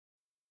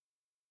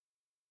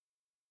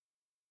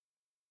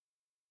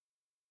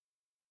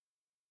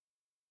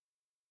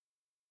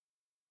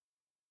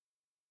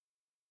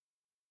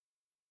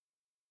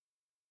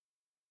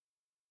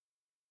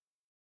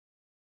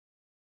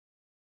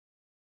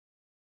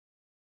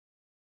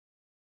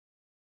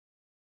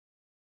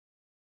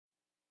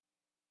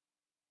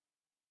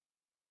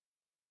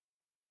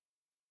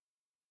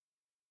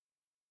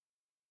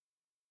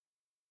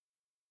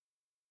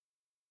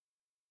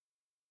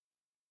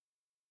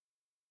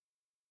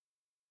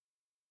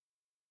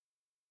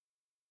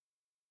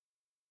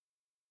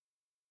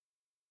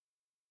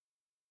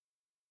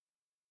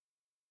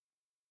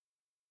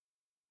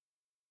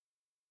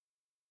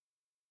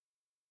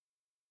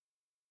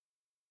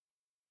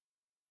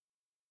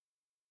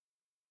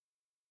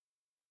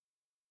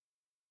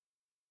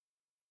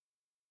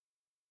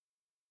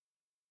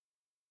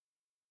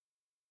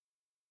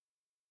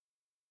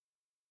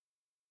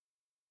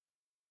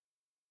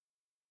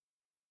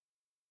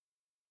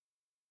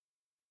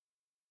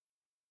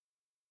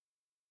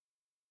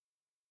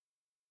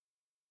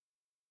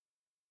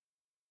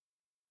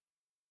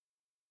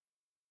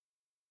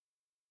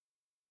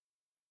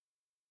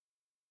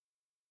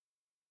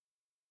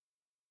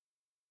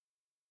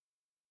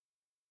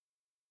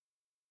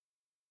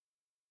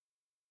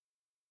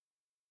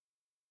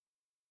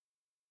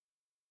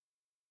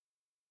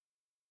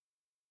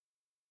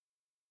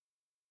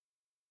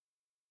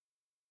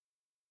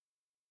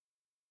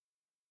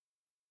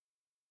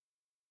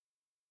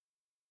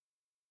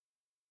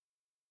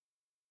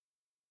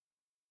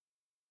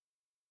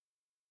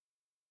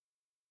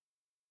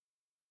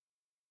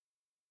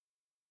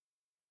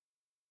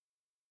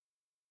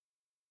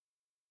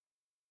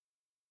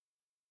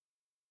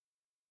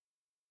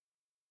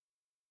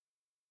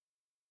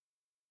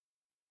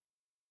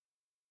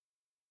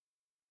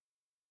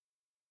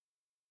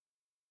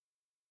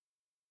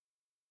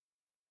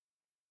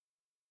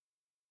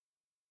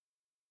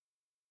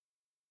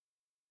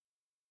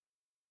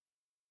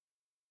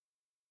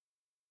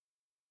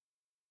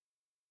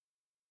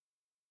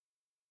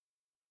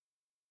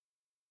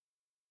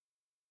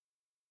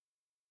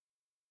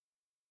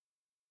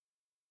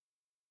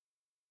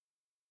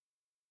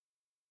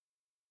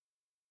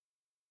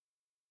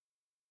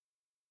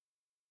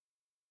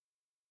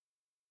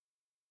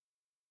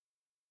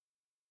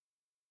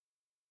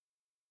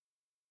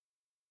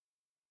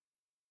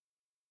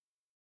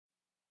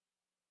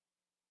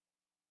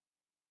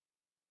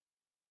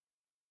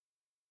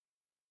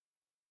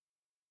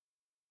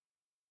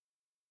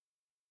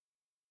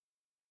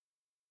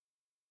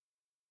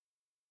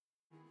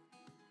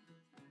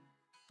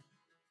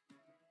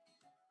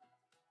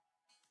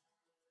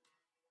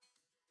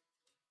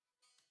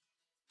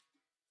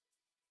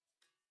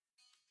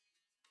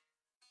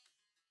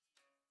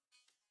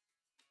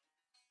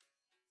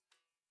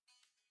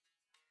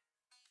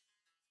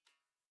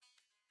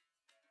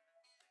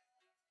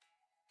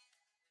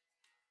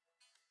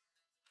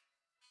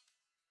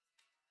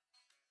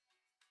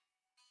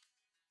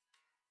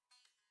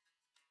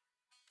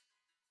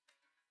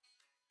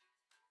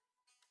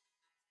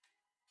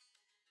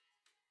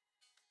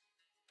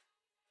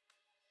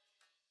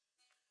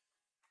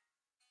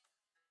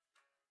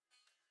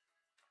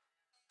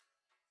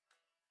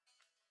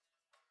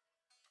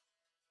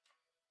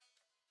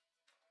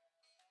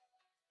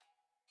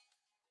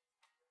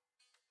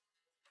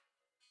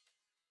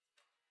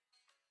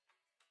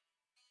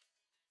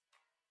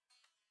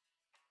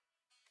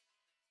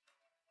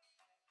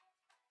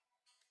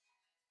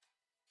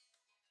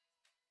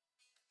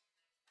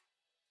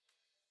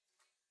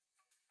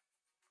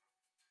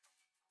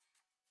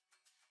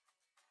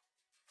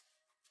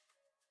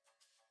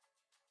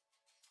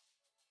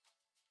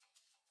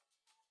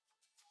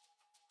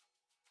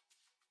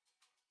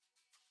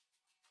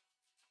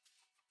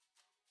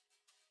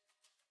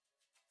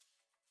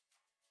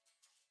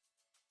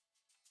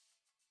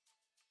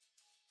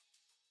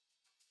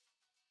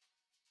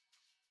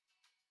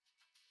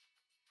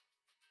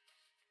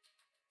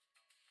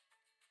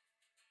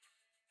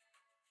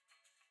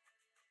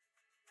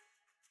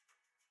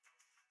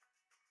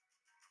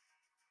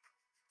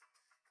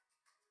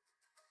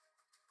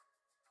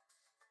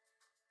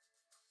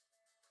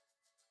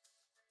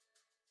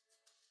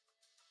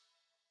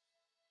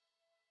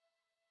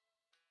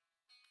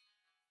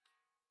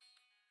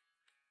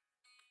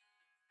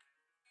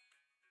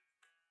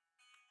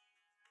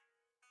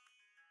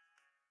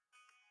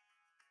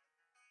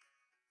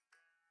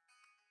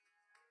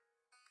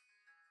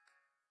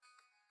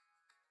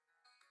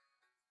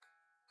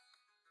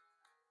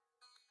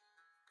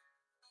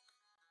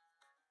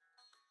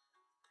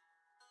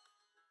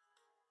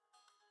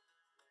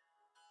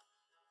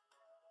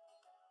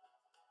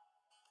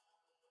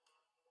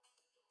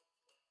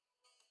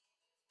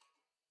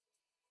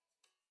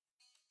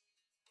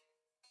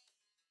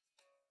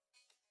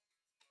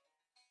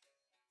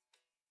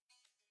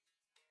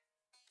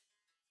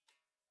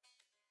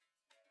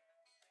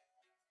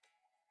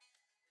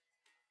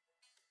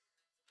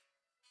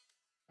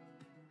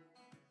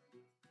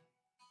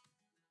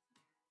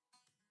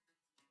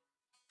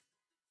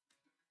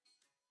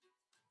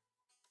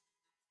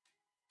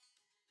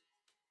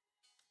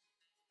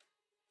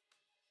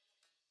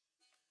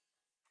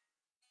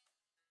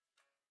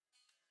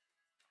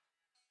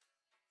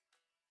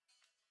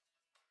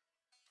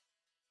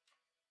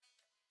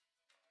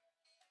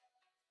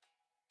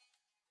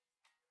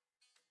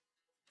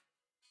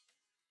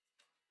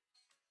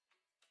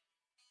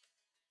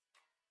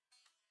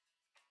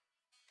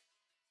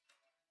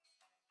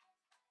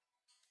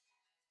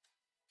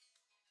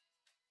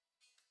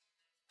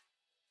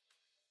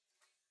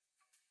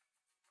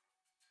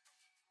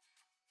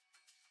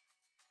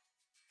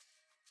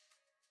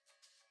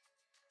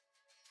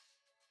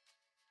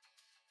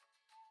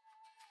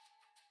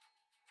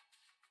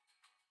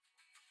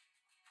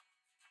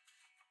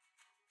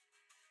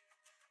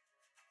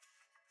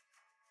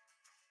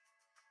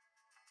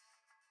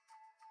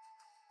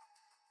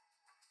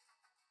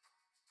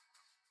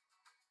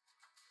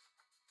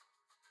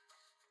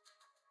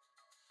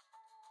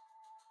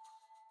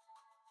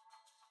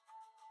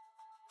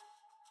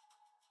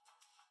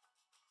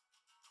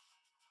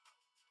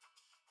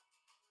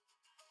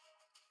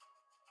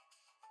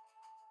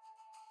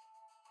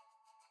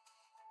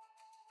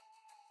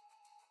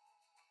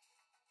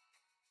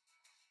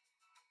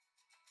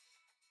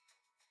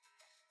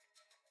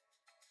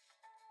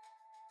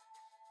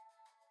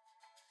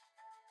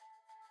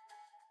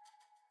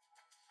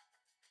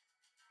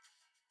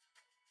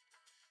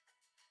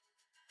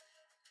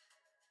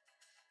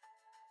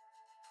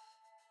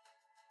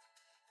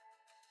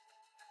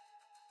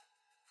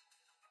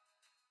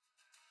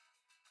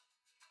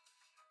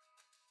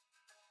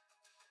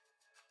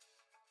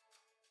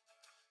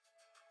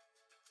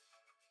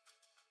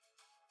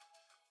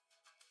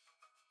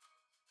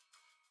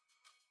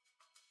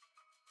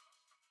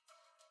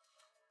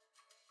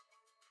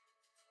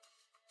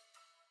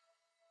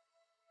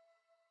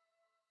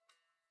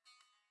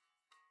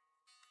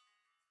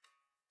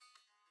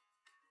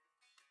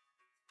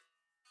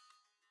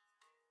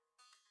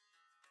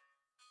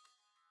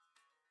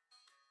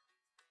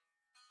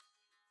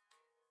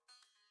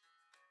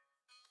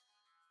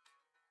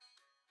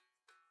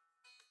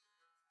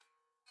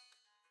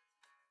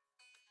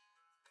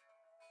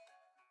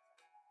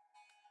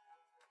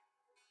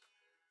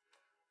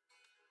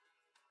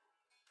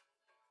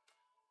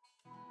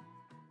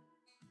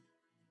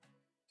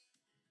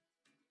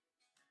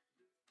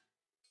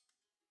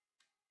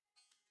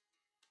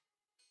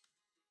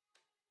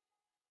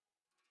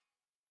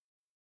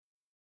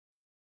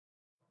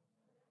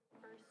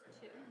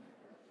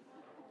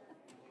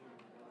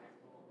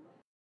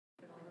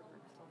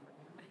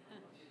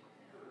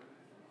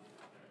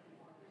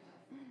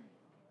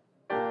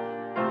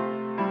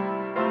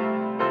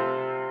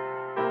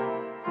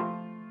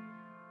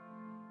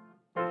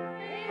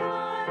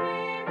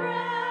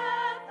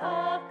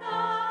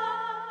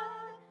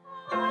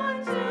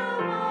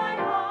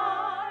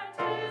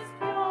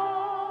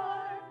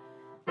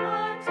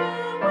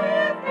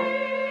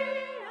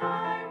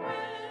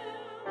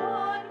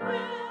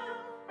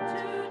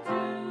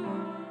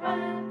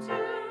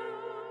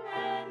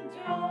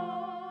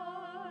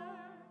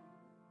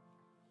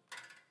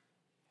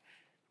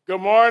Good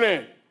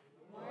morning.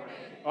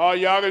 Oh,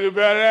 y'all can do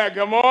better than that.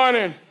 Good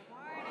morning.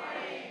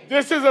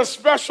 This is a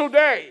special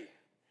day.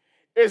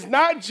 It's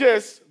not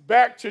just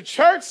back to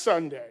church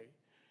Sunday.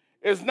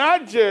 It's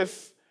not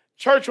just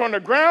church on the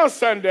ground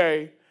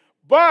Sunday,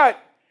 but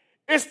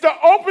it's the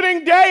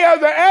opening day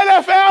of the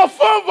NFL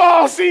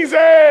football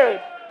season.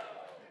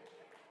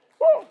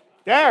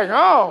 Dang,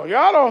 oh,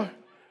 y'all don't.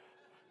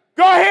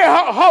 Go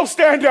ahead, Ho,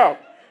 stand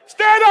up.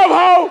 Stand up,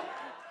 Ho.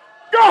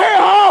 Go ahead,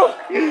 Ho.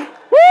 Woo!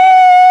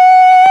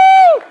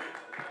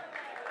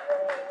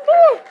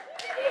 Woo!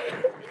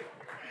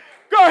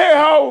 Go ahead,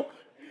 Ho.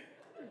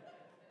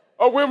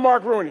 Oh, we're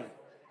Mark Rooney.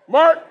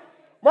 Mark,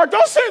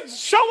 don't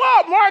show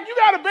up, Mark. You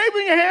got a baby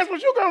in your hands,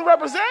 but you're going to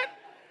represent.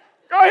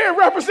 Go ahead,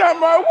 represent,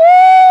 Mark.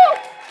 Woo!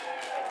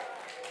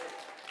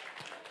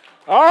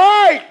 All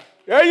right,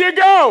 there you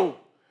go.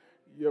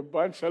 You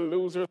bunch of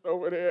losers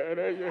over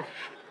there.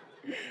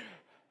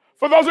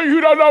 For those of you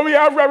who don't know me,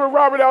 I'm Reverend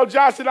Robert L.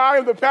 Johnson. I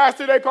am the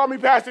pastor. They call me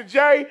Pastor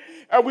J.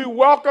 And we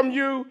welcome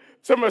you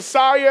to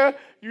Messiah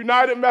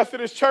United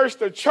Methodist Church,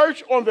 the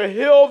church on the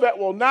hill that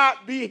will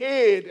not be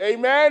hid.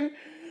 Amen?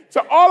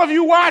 To all of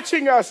you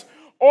watching us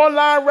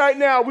online right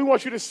now, we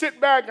want you to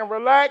sit back and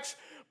relax,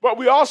 but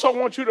we also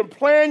want you to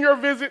plan your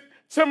visit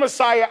to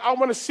Messiah. I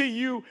want to see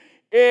you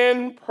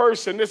in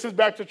person. This is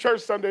back to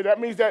church Sunday. That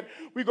means that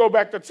we go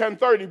back to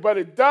 10:30, but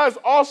it does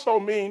also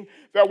mean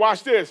that,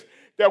 watch this,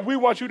 that we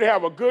want you to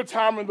have a good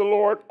time in the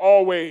Lord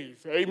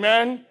always.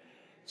 Amen?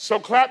 So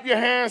clap your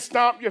hands,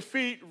 stomp your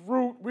feet,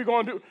 root. We're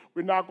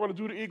not going to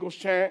do the Eagles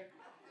chant.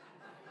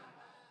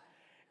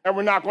 And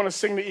we're not going to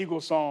sing the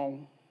Eagles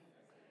song.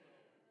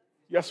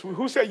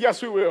 Who said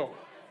yes, we will?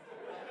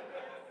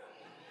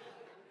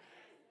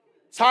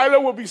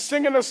 Tyler will be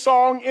singing a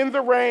song in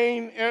the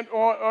rain and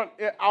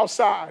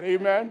outside.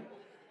 Amen?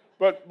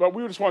 But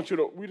we just want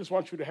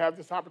you to have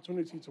this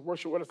opportunity to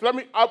worship with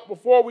us.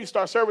 Before we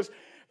start service,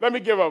 let me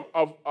give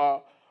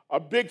a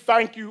big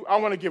thank you. I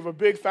want to give a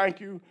big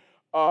thank you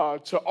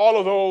to all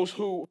of those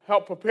who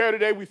helped prepare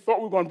today. We thought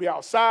we were going to be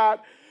outside,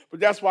 but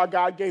that's why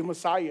God gave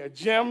Messiah a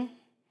gym.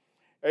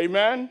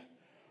 Amen?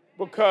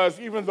 Because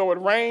even though it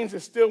rains,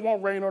 it still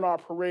won't rain on our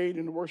parade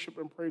and worship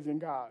and praising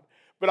God.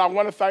 But I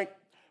want to thank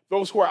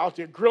those who are out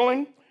there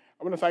grilling.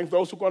 I want to thank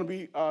those who are going to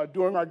be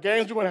doing our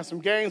games. We're going to have some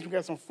games. We've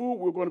got some food.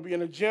 We're going to be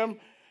in the gym.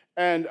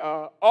 And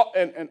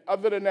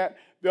other than that,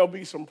 there'll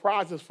be some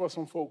prizes for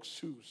some folks,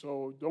 too.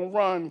 So don't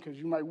run, because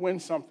you might win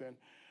something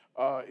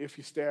if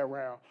you stay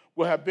around.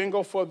 We'll have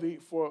bingo for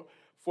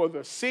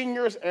the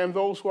seniors and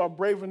those who are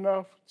brave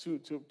enough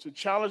to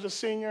challenge a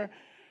senior.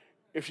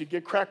 If you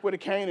get cracked with a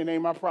cane, it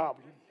ain't my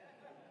problem.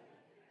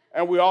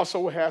 And we also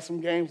will have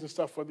some games and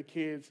stuff for the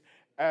kids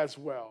as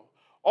well.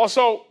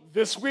 Also,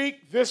 this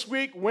week,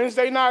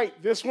 Wednesday night,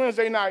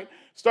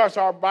 starts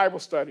our Bible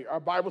study. Our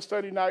Bible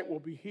study night will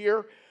be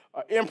here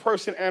in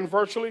person and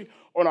virtually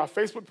on our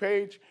Facebook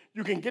page.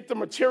 You can get the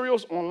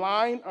materials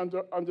online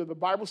under the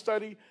Bible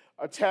study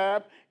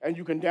tab, and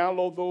you can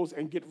download those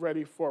and get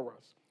ready for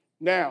us.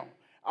 Now,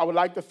 I would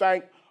like to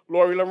thank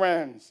Lori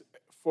Lorenz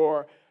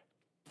for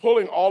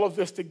pulling all of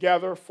this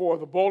together for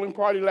the bowling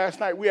party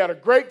last night. We had a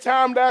great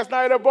time last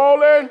night at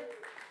bowling.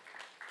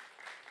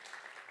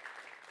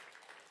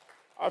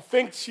 I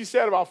think she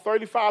said about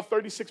 35,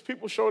 36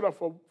 people showed up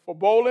for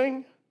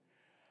bowling,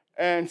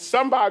 and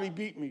somebody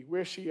beat me.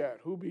 Where's she at?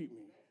 Who beat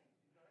me?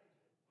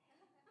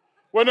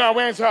 Well, no,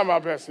 we ain't talking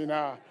about Bessie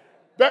now.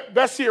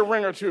 Bessie a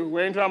ring or two.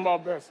 We ain't talking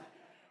about Bessie.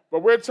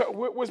 But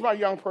where's my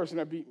young person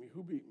that beat me?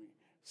 Who beat me?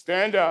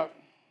 Stand up.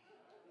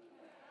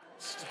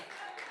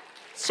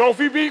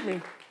 Sophie beat me.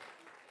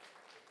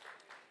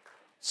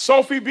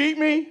 Sophie beat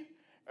me.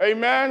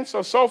 Amen.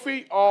 So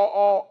Sophie,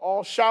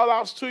 all shout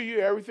outs to you.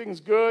 Everything's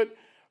good.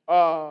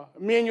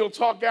 Me and you'll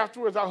talk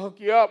afterwards. I'll hook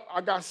you up. I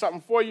got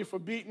something for you for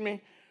beating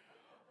me.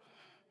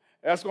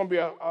 That's going to be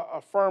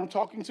a firm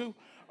talking to.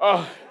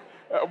 But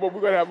we're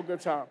going to have a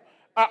good time.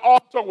 I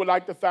also would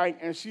like to thank,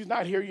 and she's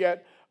not here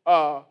yet,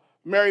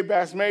 Mary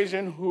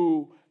Basmajian,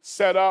 who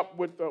set up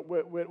with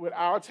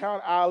our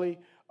town alley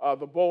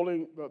the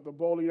bowling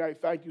night.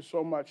 Thank you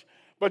so much.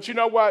 But you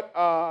know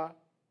what?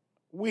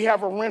 We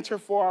have a renter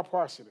for our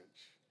parsonage.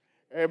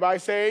 Everybody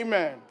say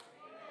amen.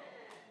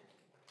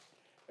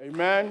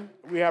 Amen.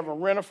 We have a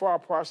renter for our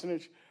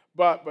parsonage.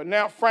 But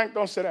now, Frank,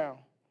 don't sit down.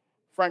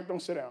 Frank,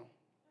 don't sit down.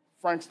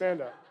 Frank,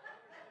 stand up.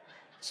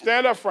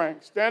 Stand up,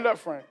 Frank. Stand up,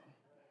 Frank.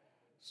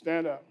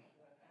 Stand up.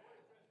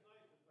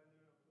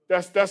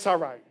 That's all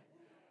right.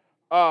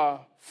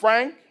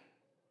 Frank,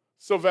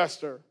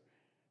 Sylvester,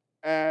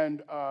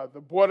 and the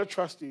Board of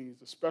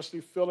Trustees,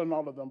 especially Phil and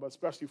all of them, but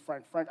especially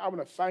Frank. Frank, I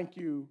want to thank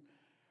you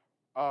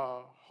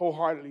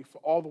wholeheartedly for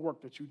all the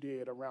work that you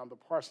did around the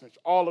parsonage,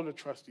 all of the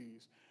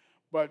trustees.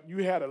 But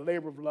you had a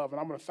labor of love, and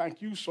I'm going to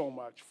thank you so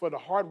much for the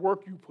hard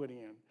work you put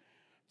in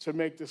to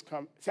make this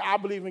come. See, I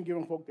believe in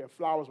giving folk their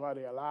flowers while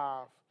they're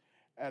alive.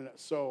 And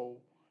so,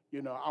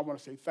 I want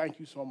to say thank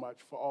you so much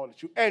for all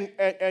that you,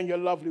 and your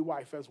lovely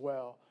wife as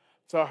well.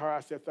 Tell her I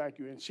said thank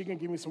you, and she can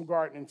give me some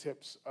gardening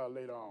tips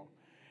later on.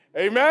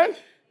 Amen?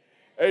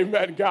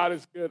 Amen. God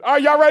is good. Are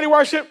y'all ready,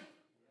 worship?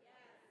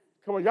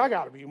 Come on, y'all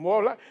got to be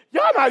more like,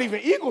 y'all not even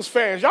Eagles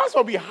fans. Y'all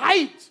supposed to be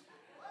hyped.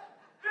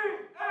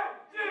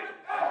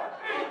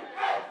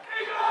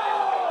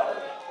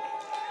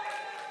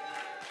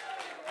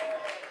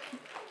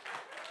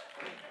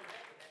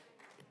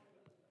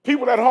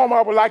 People at home,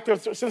 I would like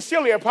to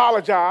sincerely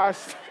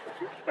apologize.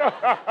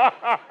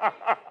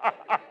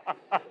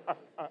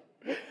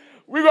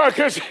 We're going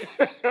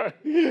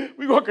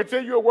to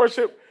continue to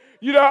worship.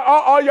 You know,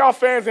 all y'all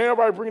fans and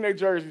everybody bring their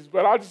jerseys,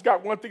 but I just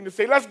got one thing to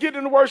say. Let's get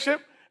into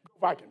worship. Go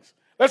Vikings.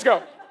 Let's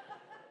go.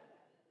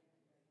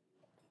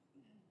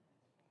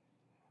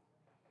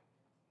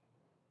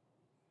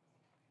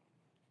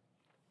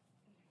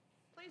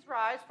 Please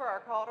rise for our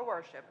call to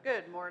worship.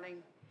 Good morning.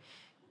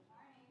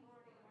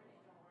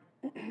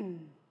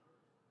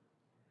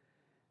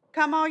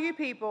 Come, all you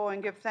people,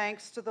 and give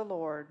thanks to the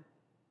Lord.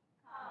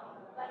 Come,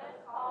 let us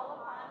call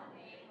upon the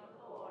name of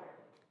the Lord.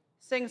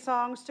 Sing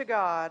songs to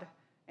God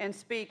and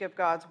speak of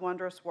God's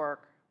wondrous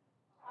work.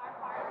 Our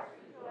hearts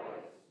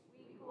rejoice,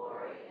 we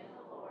glory in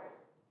the Lord.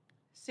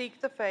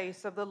 Seek the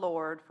face of the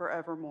Lord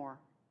forevermore.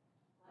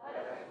 Let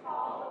us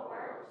recall the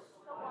works,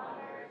 the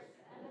wonders,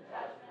 and the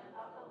judgment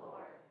of the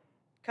Lord.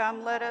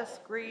 Come, let us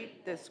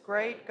greet this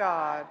great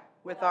God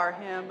with our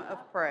hymn of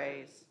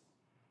praise.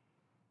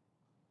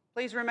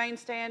 Please remain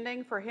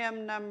standing for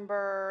hymn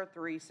number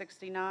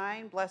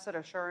 369, Blessed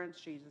Assurance,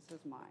 Jesus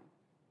is Mine.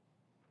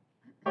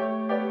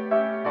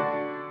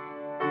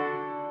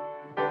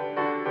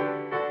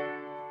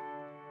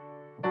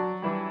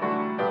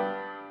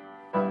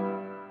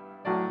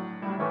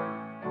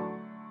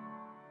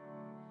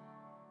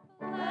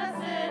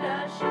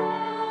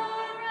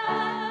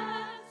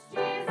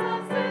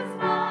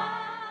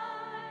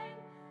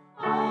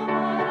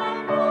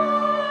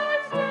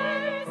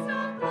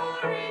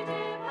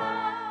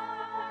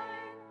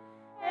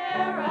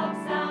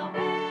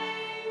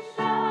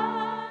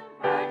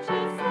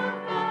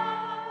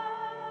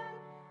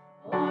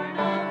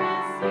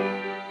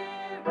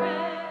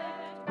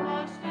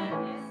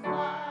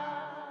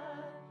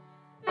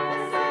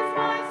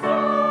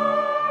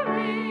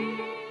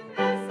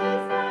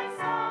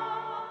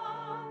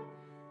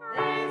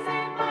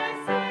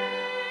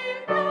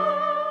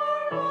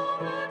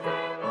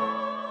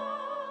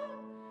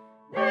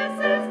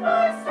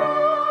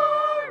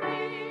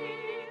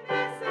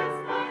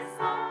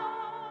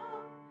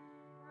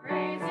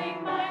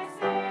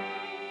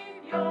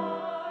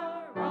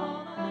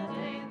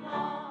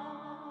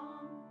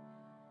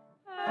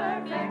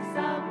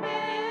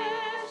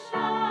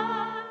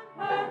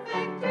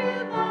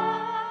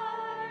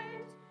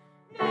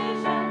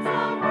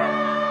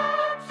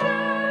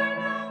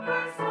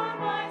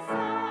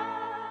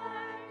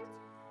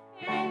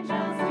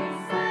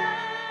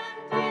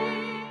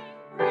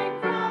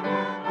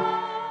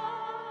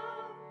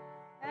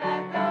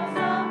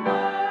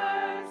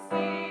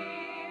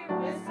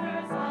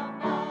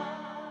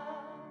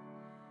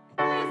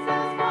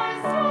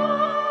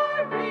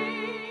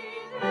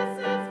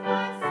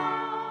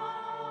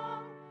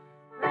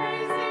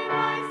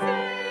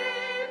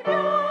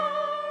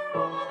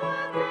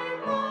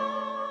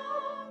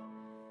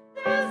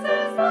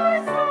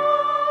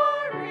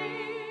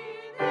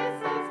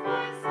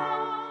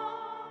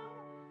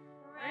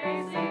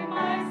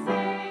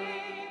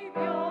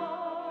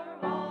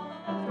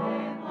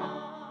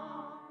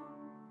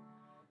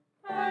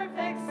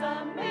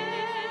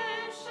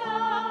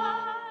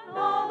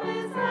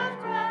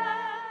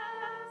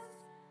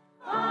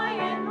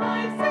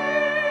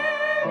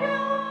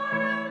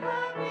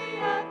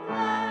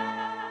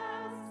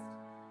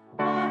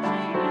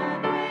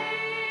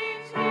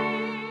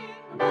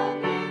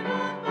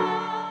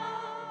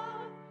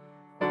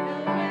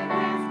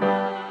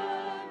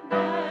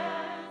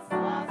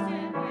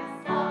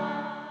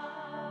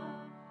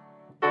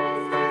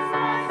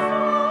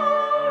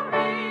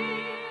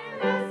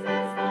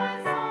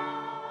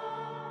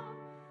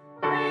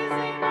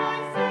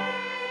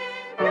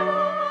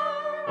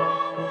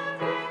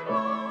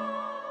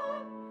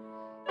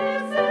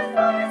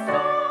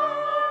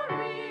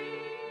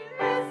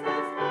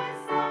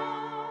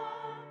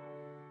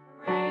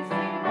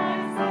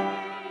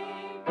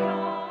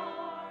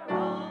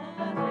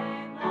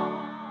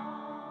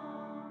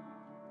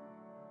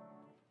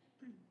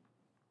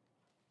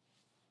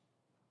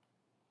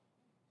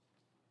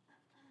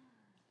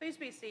 Please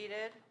be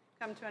seated.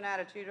 Come to an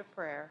attitude of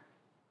prayer.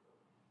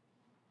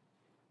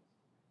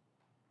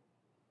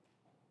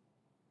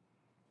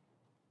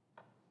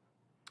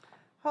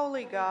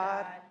 Holy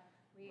God,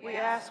 we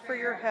ask for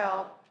your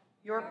help,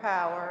 your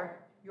power,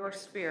 your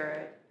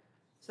spirit,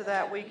 so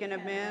that we can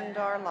amend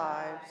our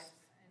lives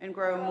and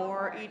grow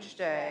more each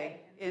day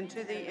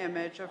into the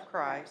image of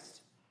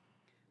Christ.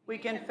 We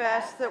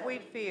confess that we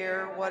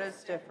fear what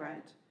is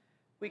different.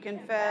 We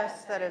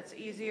confess that it's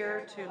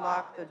easier to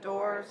lock the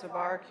doors of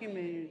our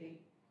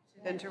community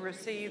than to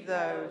receive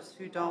those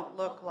who don't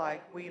look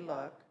like we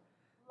look,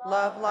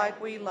 love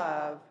like we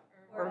love,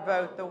 or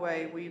vote the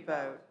way we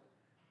vote.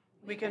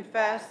 We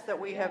confess that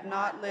we have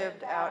not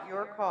lived out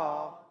your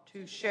call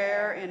to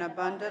share in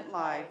abundant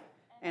life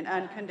and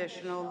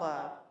unconditional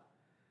love.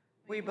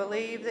 We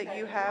believe that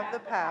you have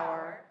the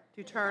power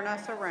to turn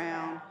us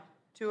around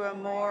to a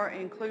more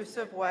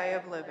inclusive way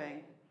of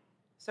living.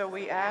 So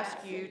we ask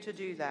you to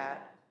do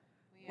that.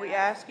 We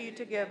ask you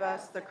to give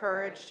us the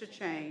courage to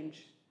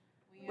change.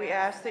 We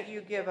ask that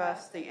you give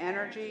us the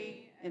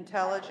energy,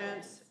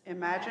 intelligence,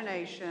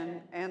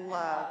 imagination, and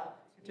love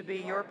to be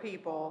your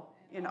people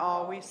in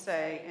all we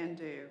say and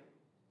do.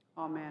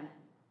 Amen.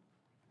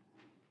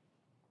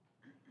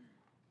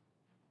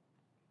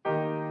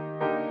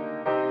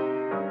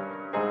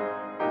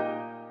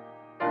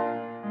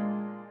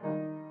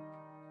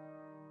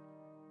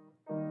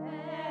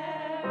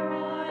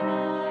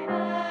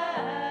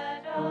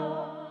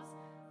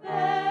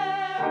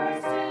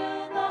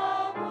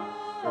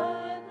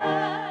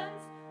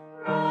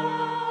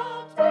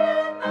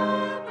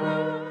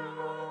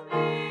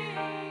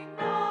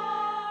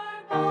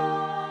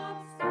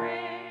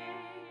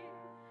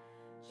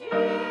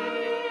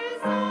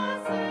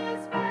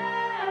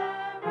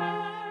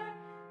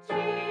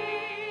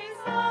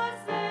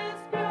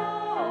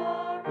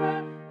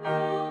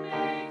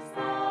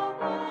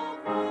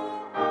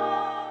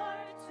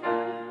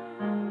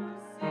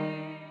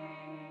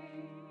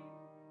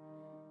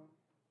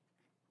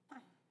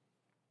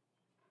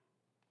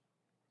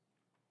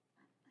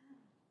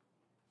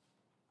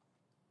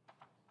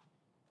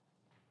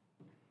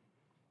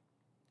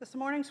 This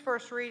morning's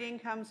first reading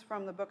comes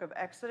from the book of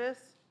Exodus,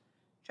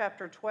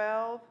 chapter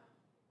 12,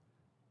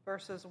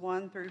 verses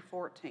 1 through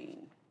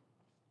 14.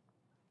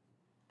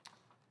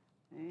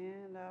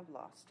 And I've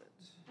lost it.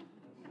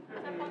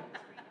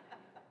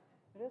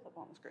 It is up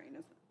on the screen, isn't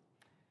it?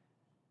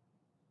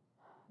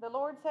 The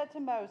Lord said to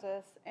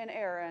Moses and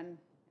Aaron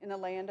in the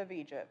land of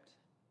Egypt,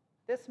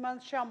 "This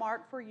month shall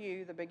mark for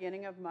you the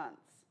beginning of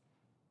months.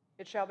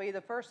 It shall be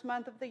the first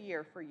month of the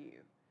year for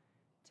you.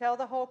 Tell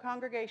the whole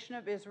congregation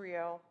of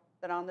Israel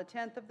that on the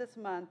 10th of this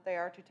month they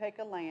are to take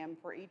a lamb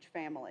for each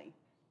family,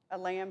 a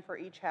lamb for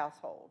each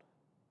household.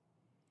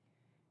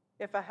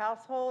 If a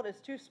household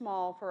is too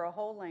small for a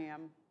whole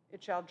lamb,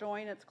 it shall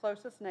join its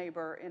closest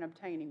neighbor in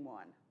obtaining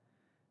one.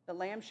 The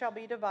lamb shall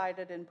be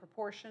divided in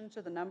proportion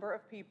to the number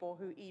of people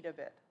who eat of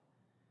it.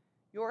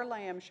 Your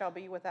lamb shall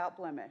be without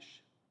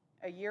blemish,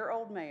 a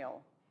year-old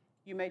male.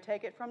 You may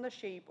take it from the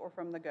sheep or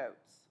from the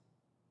goats.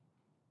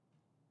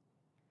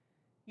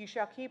 You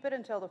shall keep it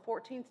until the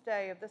 14th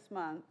day of this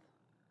month.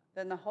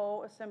 Then the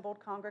whole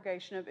assembled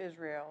congregation of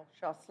Israel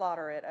shall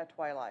slaughter it at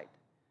twilight.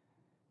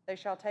 They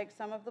shall take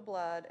some of the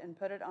blood and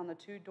put it on the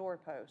 2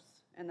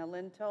 doorposts and the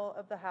lintel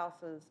of the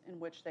houses in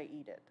which they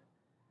eat it.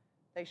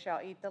 They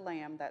shall eat the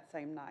lamb that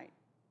same night.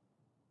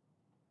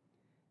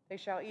 They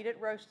shall eat it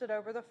roasted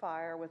over the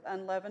fire with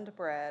unleavened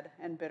bread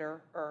and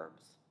bitter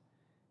herbs.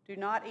 Do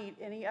not eat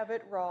any of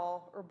it raw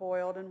or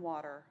boiled in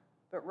water,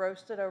 but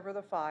roast it over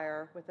the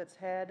fire with its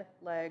head,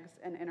 legs,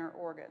 and inner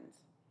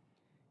organs.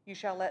 You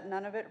shall let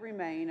none of it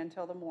remain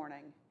until the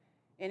morning.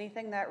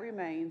 Anything that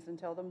remains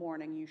until the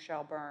morning you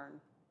shall burn.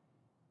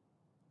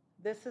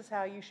 This is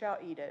how you shall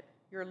eat it: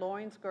 your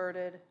loins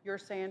girded, your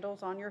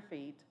sandals on your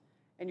feet,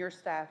 and your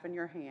staff in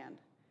your hand.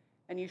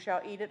 And you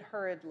shall eat it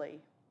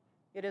hurriedly.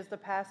 It is the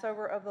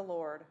Passover of the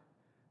Lord.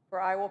 For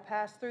I will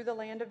pass through the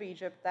land of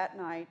Egypt that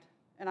night,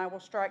 and I will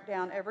strike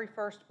down every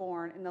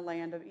firstborn in the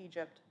land of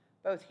Egypt,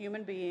 both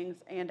human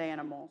beings and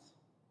animals.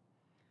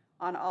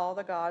 On all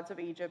the gods of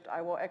Egypt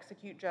I will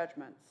execute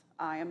judgments.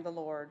 I am the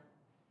Lord.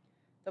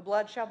 The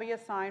blood shall be a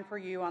sign for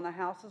you on the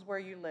houses where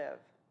you live.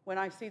 When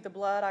I see the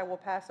blood, I will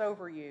pass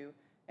over you,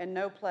 and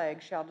no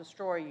plague shall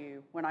destroy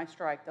you when I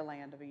strike the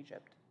land of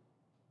Egypt.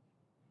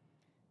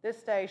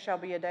 This day shall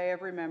be a day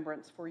of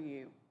remembrance for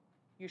you.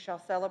 You shall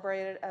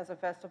celebrate it as a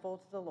festival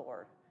to the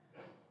Lord.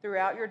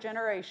 Throughout your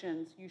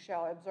generations you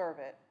shall observe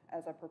it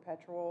as a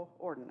perpetual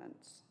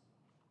ordinance."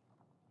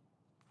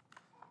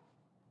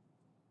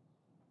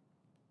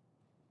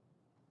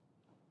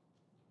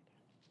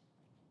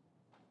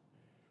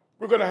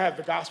 We're going to have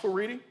the gospel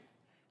reading.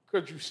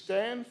 Could you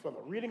stand for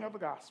the reading of the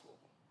gospel?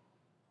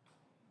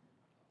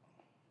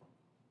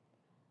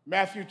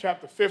 Matthew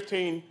chapter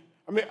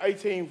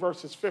 18,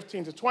 verses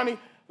 15 to 20.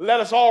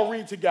 Let us all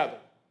read together.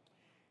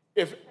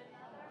 If a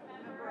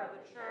member of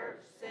the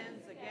church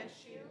sins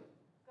against you,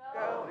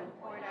 go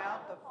and point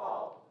out the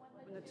fault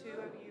when the 2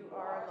 of you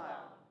are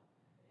alone.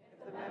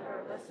 If the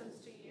member listens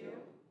to you,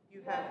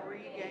 you have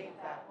regained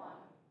that one.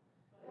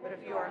 But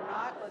if you are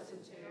not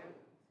listened to,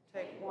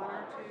 take 1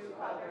 or 2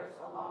 others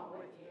along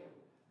with you,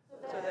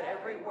 so that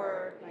every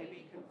word may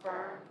be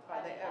confirmed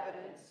by the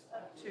evidence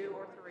of 2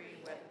 or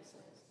 3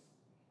 witnesses.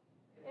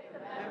 If the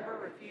member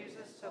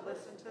refuses to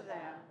listen to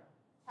them,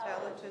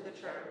 tell it to the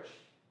church.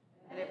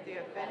 And if the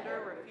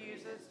offender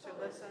refuses to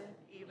listen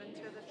even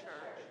to the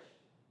church,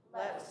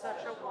 let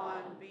such a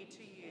one be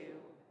to you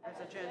as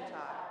a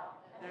Gentile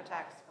and a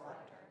tax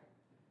collector.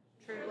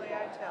 Truly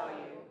I tell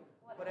you,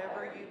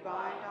 whatever you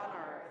bind on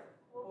earth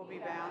will be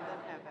bound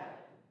in heaven,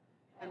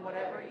 and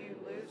whatever you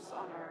loose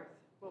on earth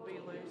will be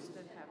loosed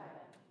in heaven.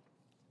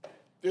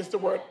 This is the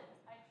word.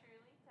 I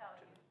truly tell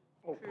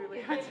you.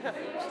 Truly I tell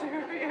you,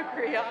 do we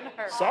agree on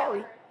her?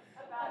 Sorry.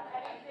 About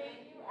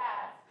anything you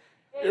ask,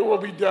 if it will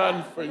be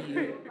done for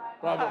you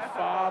by the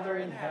Father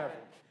in heaven.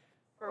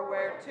 For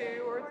where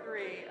 2 or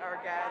 3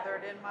 are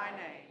gathered in my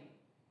name,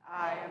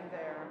 I am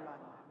there among them.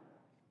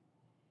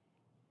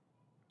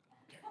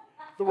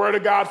 The word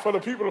of God for the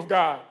people of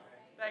God.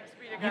 Thanks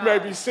be to God. You may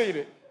be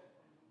seated.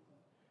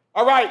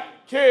 All right,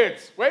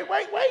 kids, wait.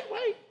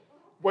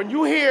 When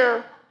you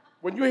hear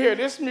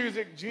this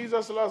music,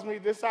 Jesus loves me,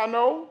 this I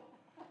know,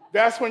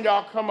 that's when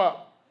y'all come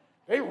up.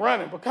 They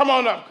running, but come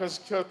on up, because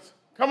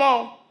come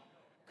on.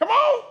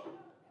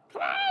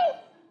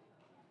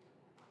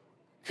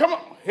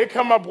 Here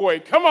come my boy.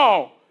 Come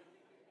on,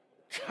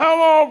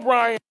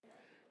 Brian.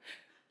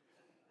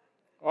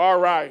 All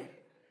right.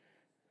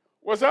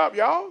 What's up,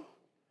 y'all?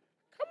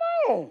 Come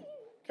on.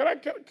 Can I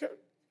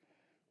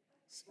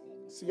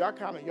see, y'all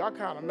kind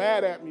of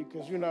mad at me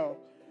because,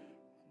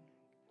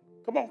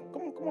 come on.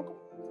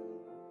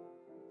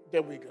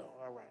 There we go.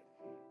 All right.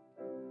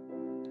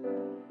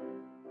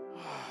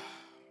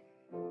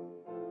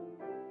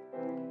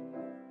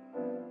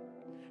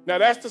 Now,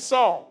 that's the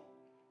song.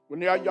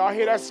 When y'all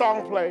hear that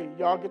song play,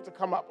 y'all get to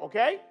come up,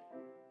 okay?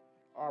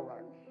 All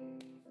right.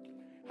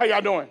 How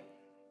y'all doing?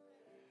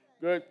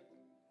 Good.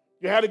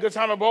 You had a good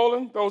time at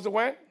bowling, those that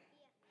went?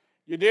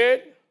 You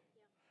did?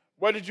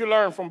 What did you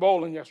learn from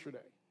bowling yesterday?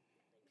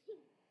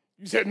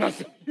 You said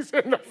nothing. You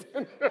said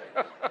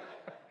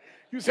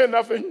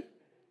nothing.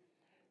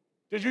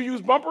 Did you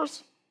use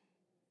bumpers?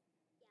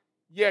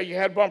 Yeah, you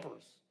had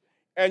bumpers.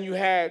 And you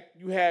had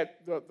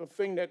the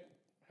thing that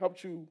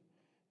helped you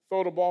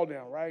throw the ball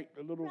down, right?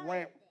 The little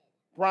ramp.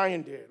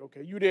 Brian did.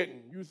 Okay, you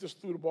didn't. You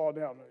just threw the ball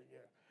down there, yeah.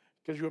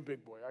 Because you're a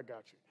big boy. I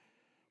got you.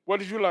 What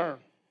did you learn?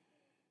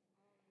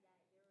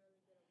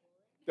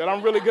 That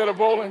I'm really good at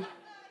bowling?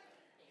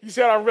 He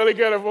said I'm really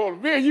good at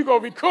bowling. Man, you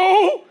going to be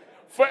cool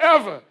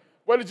forever.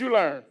 What did you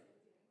learn?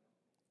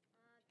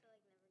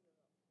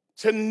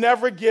 To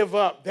never give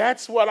up.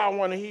 That's what I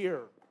want to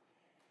hear.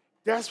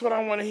 That's what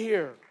I want to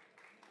hear.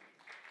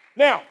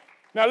 Now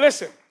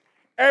listen.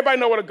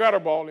 Everybody know what a gutter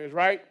ball is,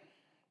 right?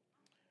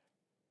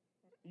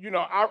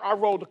 I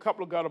rolled a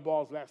couple of gutter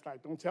balls last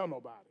night. Don't tell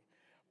nobody.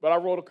 But I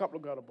rolled a couple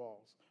of gutter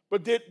balls.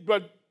 But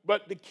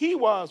the key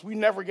was we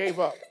never gave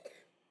up.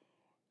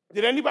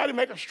 Did anybody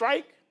make a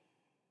strike? I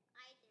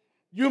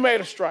did. You made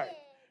a strike.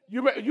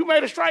 You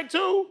made a strike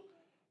too?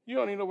 You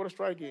don't even know what a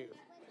strike is.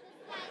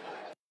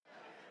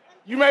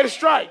 You made a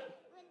strike.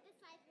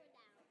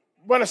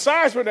 When the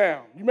sides were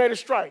down. You made a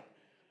strike.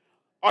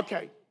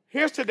 Okay,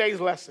 here's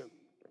today's lesson.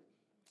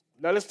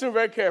 Now listen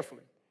very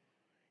carefully.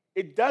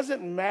 It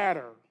doesn't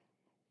matter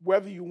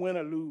whether you win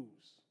or lose.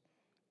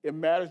 It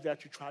matters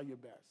that you try your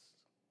best.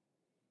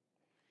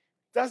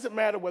 Doesn't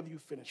matter whether you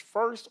finish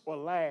first or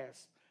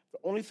last. The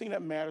only thing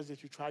that matters is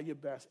that you try your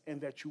best and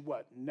that you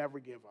what? Never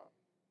give up.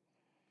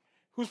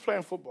 Who's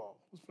playing football?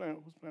 Who's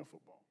playing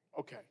football?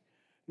 Okay.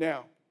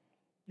 Now,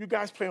 you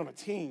guys play on a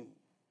team.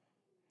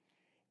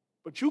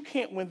 But you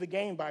can't win the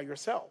game by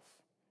yourself.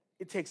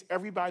 It takes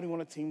everybody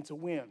on a team to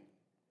win.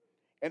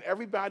 And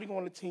everybody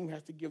on the team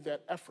has to give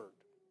that effort.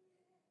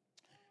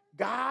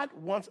 God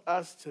wants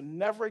us to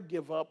never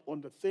give up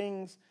on the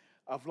things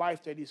of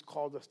life that he's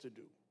called us to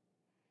do.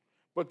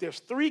 But there's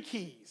 3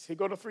 keys. Here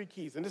go the 3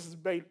 keys. And this is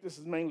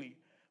mainly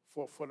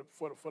for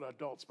the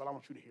adults, but I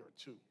want you to hear it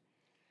too.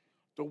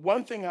 The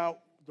one thing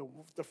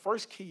the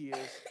first key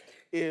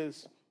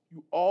is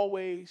you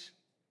always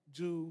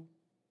do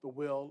the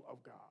will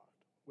of God.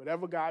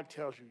 Whatever God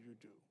tells you, you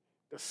do.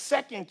 The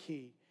second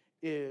key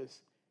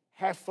is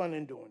have fun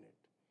in doing it.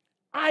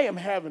 I am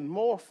having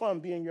more fun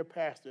being your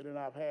pastor than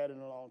I've had in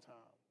a long time.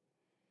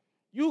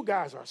 You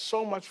guys are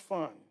so much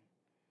fun.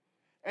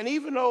 And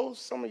even though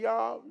some of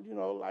y'all,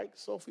 like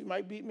Sophie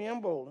might beat me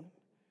in bowling,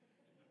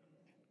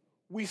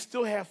 we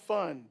still have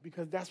fun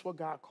because that's what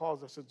God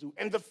calls us to do.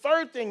 And the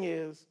third thing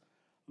is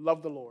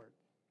love the Lord.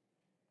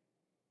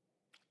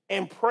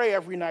 And pray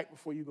every night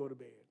before you go to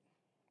bed.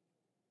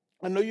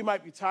 I know you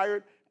might be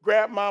tired.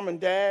 Grab mom and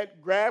dad,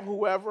 grab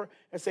whoever,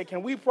 and say,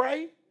 can we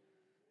pray?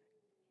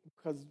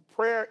 Because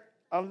prayer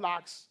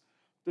unlocks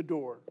the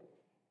door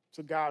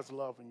to God's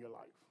love in your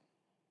life.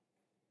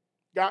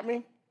 Got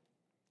me?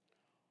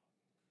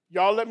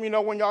 Y'all let me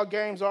know when y'all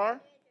games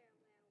are.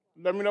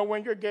 Let me know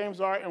when your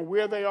games are and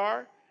where they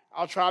are.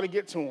 I'll try to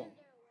get to them.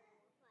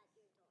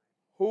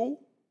 Who?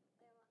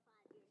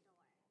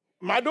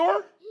 My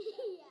door?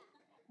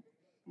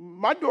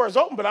 My door is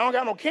open, but I don't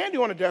got no candy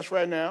on the desk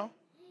right now.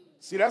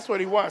 See, that's what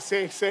he wants.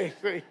 Say.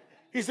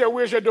 He said,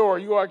 where's your door?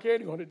 You got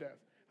candy on the desk.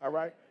 All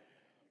right.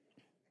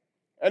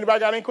 Anybody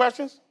got any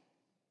questions?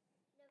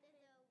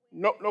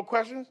 No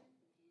questions?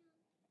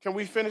 Can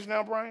we finish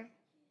now, Brian?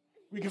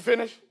 We can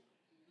finish?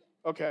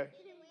 Okay.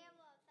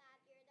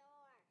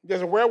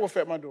 There's a werewolf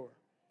at my door.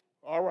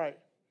 All right.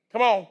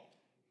 Come on.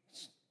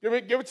 Give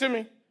it to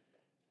me.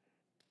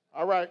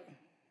 All right.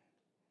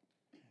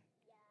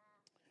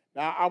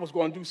 Now, I was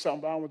going to do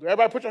something, but I don't want to do it.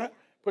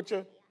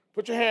 Everybody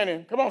put your hand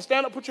in. Come on,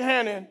 stand up, put your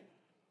hand in.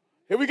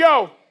 Here we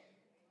go.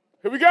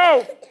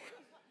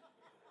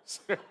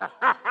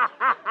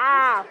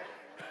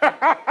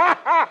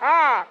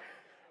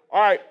 All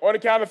right, on the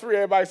count of three,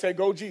 everybody say,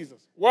 go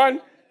Jesus. 1,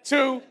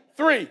 2,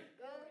 3. Go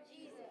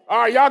Jesus. All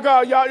right, y'all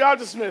go. Y'all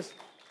dismissed.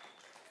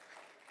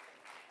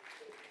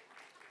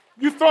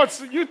 You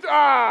thought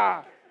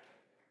I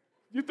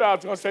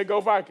was going to say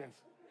go Vikings.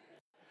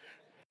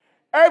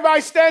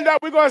 Everybody stand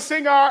up. We're going to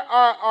sing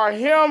our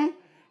hymn,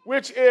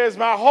 which is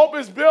My Hope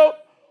is Built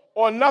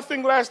on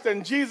Nothing Less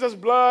Than Jesus'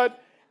 Blood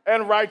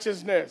and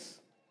Righteousness.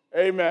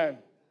 Amen.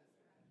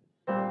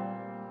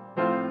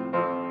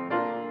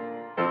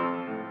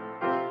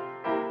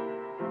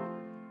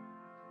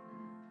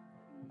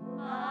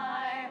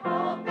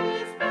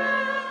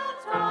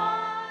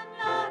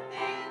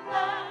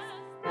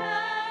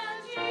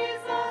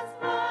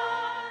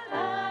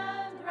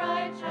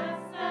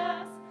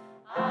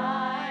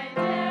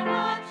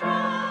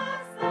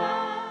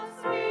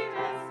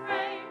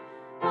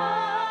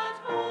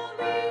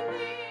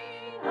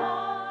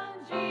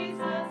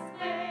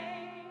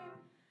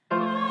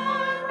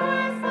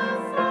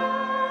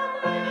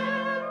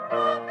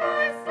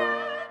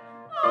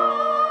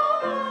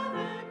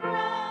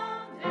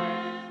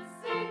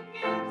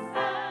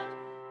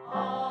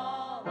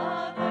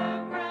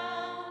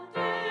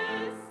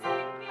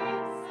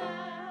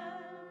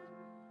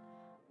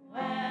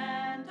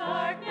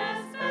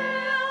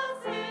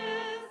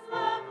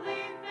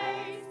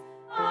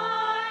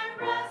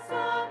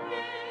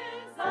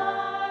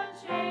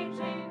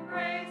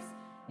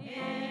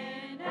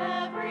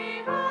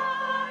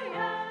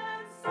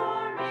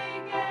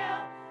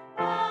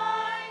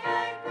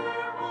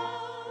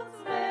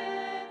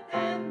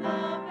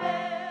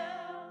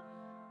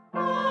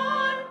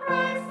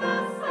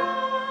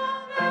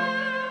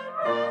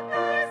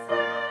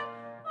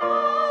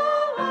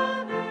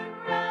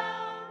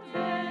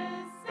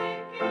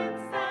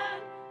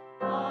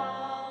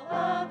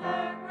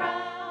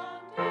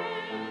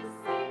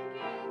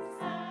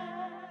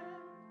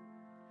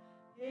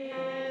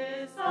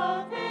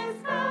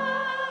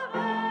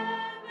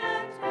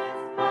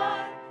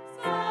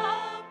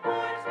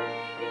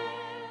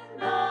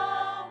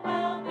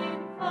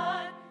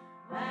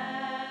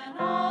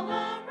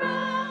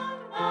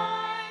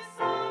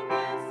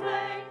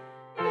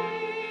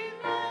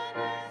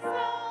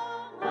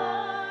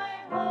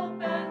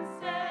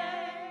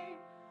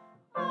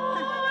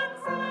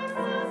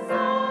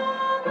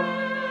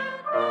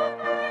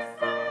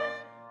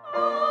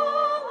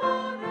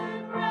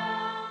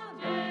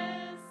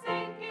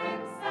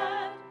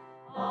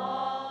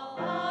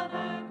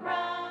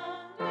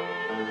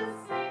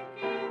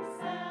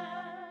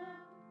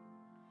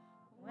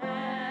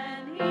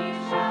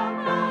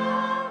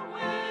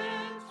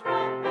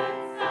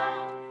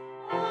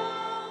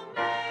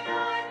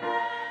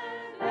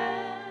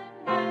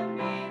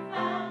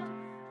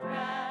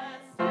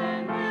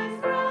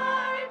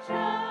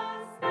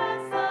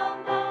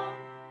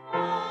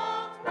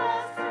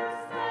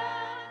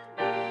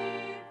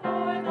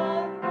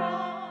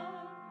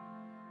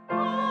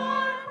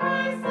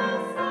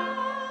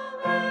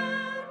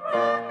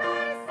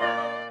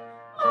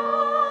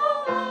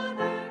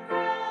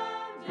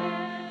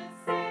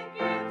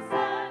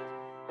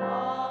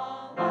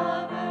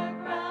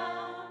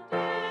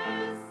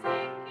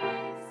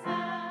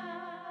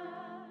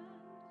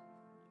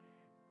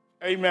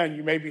 Amen.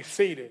 You may be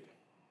seated.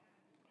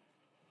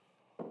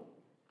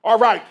 All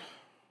right.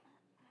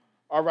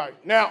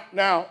 Now,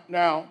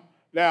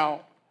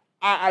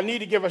 I need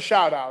to give a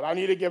shout out. I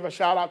need to give a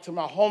shout out to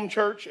my home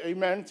church,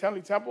 amen,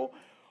 Tenley Temple,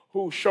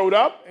 who showed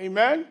up,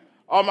 amen.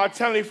 All my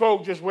Tenley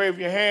folk, just wave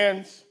your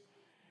hands,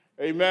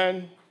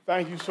 amen.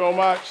 Thank you so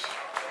much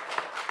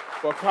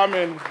for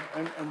coming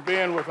and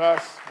being with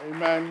us,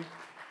 amen.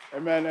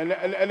 Amen.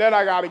 And then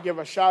I got to give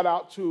a shout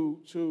out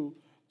to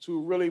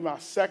really my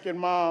second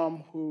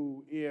mom,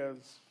 who's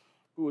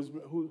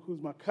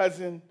my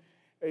cousin,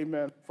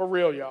 amen. For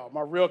real, y'all,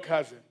 my real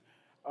cousin,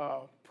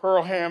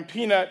 Pearl Ham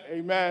Peanut,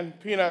 amen.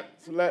 Peanut,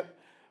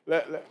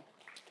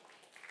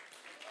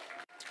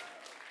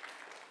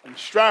 and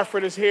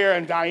Stratford is here,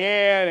 and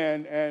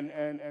Diane,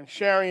 and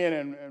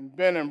Sharian, and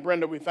Ben and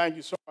Brenda. We thank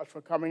you so much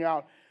for coming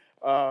out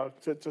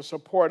to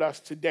support us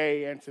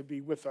today and to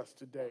be with us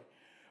today.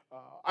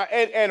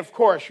 And of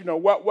course, you know,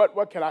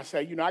 what can I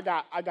say? You know, I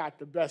got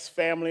the best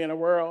family in the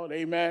world,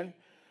 amen.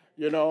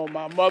 You know,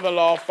 my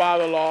mother-in-law,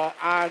 father-in-law,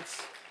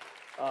 aunts,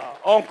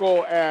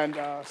 uncle, and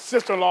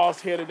sister-in-law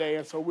is here today,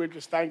 and so we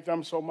just thank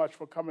them so much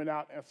for coming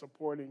out and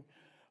supporting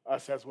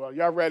us as well.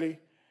 Y'all ready?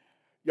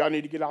 Y'all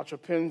need to get out your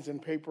pens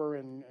and paper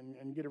and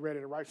get ready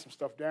to write some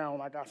stuff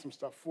down. I got some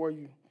stuff for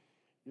you,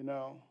 you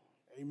know.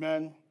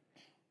 Amen.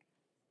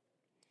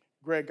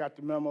 Greg got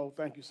the memo.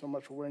 Thank you so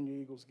much for wearing your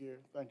Eagles gear.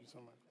 Thank you so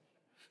much.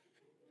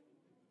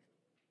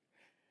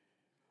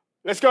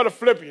 Let's go to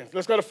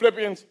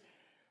Philippians.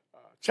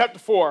 Chapter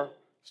 4,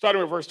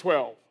 starting with verse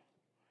 12.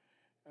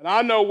 And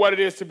I know what it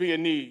is to be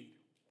in need,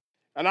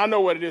 and I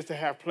know what it is to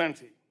have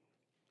plenty.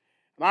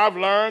 And I've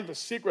learned the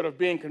secret of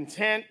being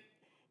content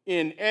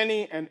in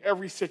any and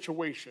every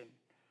situation,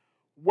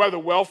 whether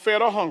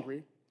well-fed or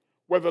hungry,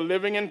 whether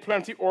living in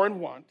plenty or in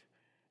want.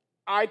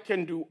 I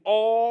can do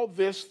all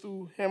this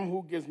through him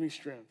who gives me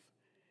strength.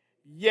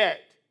 Yet,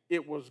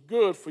 it was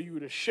good for you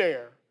to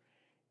share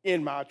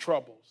in my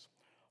troubles.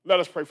 Let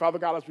us pray. Father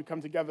God, as we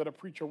come together to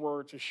preach your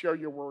word, to share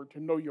your word, to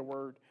know your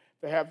word,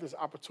 to have this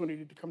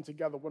opportunity to come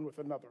together one with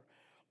another.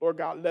 Lord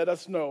God, let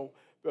us know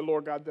that,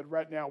 Lord God, that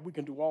right now we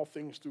can do all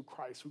things through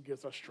Christ who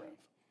gives us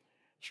strength.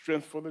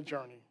 Strength for the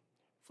journey,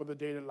 for the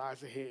day that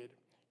lies ahead.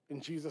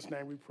 In Jesus'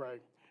 name we pray.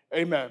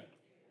 Amen.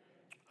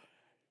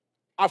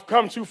 I've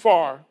come too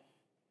far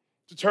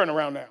to turn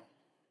around now.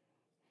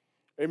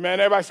 Amen.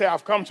 Everybody say,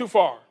 I've come too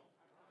far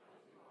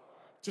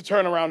to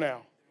turn around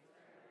now.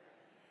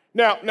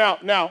 Now,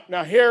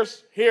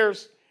 here's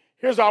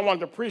how I wanted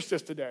to preach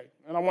this today.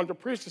 And I wanted to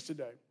preach this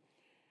today.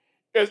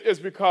 Is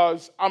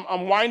because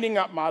I'm winding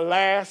up my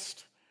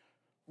last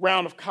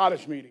round of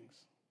college meetings.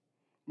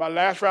 My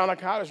last round of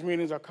college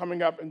meetings are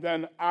coming up, and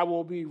then I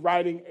will be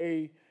writing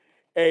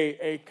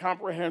a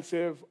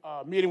comprehensive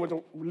meeting with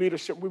the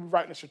leadership. We'll be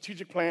writing a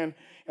strategic plan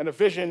and a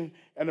vision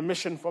and a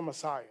mission for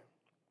Messiah.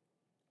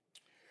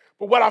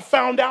 But what I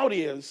found out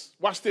is,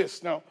 watch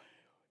this now,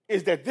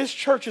 is that this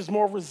church is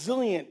more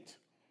resilient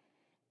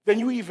than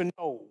you even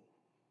know.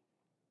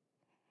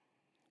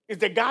 Is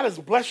that God has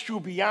blessed you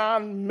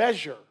beyond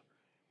measure.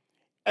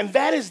 And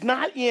that is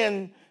not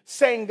in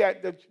saying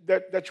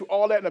that you're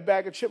all that in a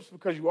bag of chips,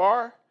 because you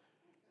are.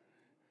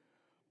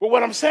 But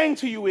what I'm saying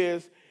to you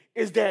is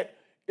that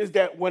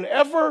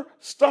whenever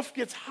stuff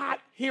gets hot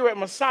here at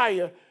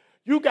Messiah,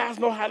 you guys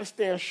know how to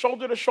stand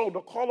shoulder to shoulder,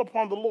 call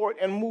upon the Lord,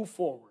 and move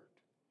forward.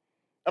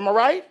 Am I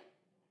right?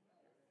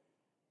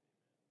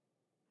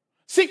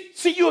 See,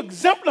 you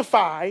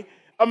exemplify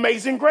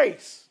amazing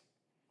grace.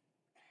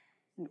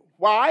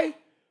 Why?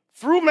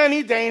 Through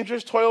many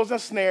dangers, toils,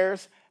 and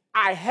snares,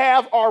 I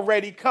have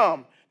already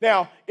come.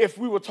 Now, if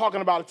we were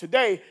talking about it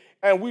today,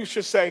 and we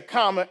should say,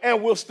 comma,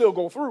 and we'll still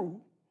go through,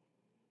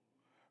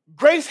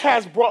 grace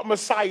has brought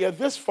Messiah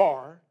this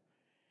far,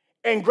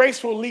 and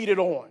grace will lead it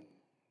on.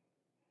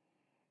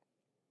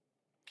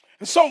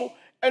 And so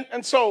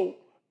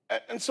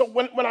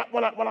when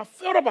I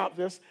thought about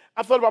this,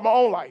 I thought about my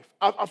own life.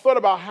 I thought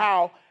about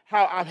how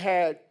I've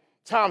had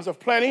times of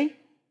plenty,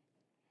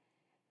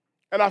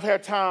 and I've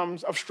had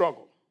times of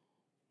struggle.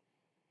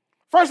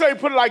 First, let me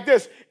put it like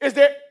this. Is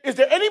there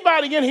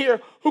anybody in here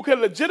who can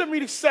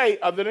legitimately say,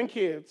 other than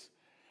kids,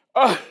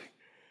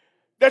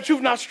 that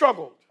you've not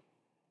struggled?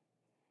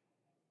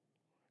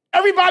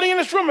 Everybody in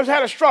this room has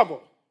had a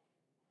struggle.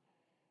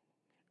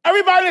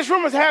 Everybody in this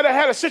room has had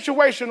a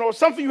situation or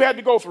something you had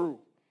to go through.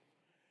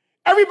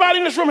 Everybody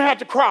in this room had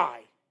to cry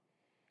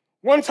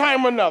one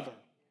time or another.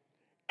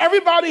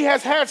 Everybody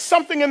has had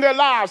something in their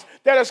lives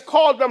that has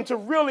caused them to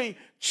really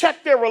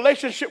check their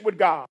relationship with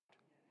God.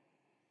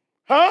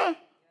 Huh?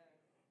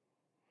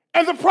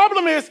 And the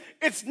problem is,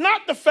 it's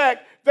not the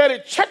fact that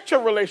it checked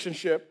your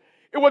relationship.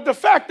 It was the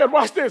fact that,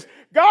 watch this,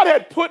 God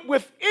had put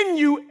within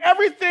you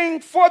everything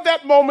for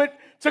that moment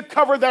to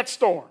cover that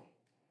storm.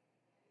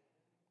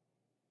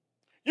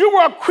 You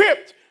were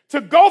equipped to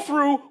go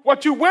through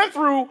what you went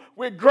through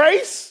with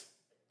grace,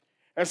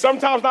 and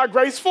sometimes not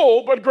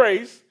graceful, but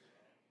grace,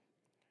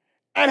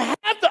 and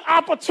had the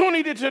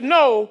opportunity to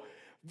know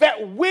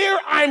that where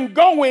I'm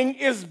going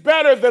is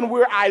better than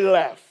where I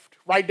left.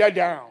 Write that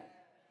down.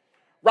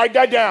 Write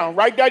that down.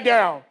 Write that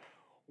down.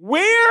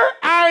 Where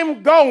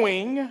I'm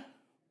going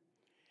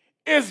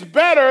is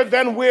better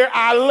than where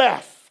I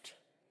left.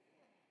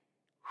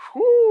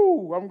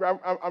 Whoo!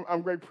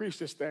 I'm great preach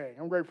this thing.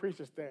 I'm great preach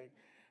this thing.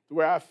 The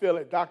way I feel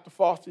it. Dr.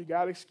 Foster, you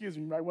got to excuse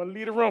me. You might want to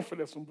leave the room for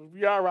this one, but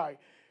we all right.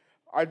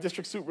 Our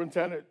district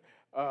superintendent,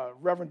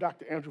 Reverend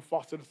Dr. Andrew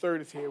Foster III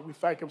is here. We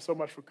thank him so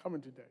much for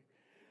coming today.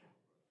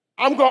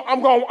 I'm going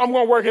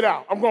to work it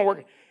out. I'm going to work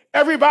it.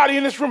 Everybody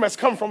in this room has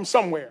come from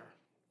somewhere.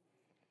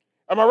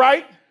 Am I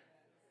right?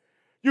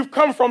 You've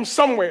come from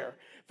somewhere.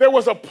 There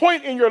was a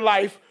point in your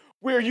life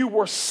where you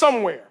were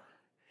somewhere.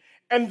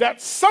 And that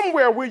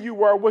somewhere where you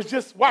were was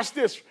just, watch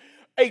this,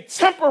 a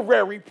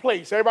temporary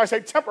place. Everybody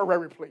say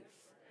temporary place.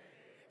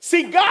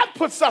 See, God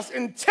puts us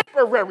in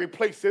temporary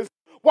places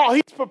while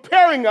he's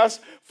preparing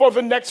us for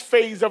the next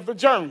phase of the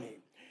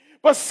journey.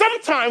 But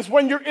sometimes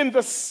when you're in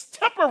this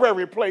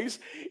temporary place,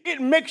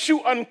 it makes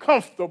you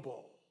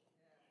uncomfortable.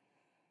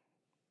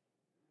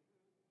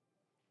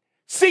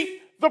 See,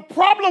 the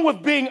problem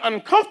with being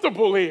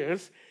uncomfortable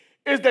is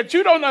that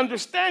you don't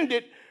understand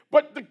it,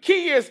 but the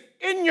key is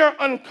in your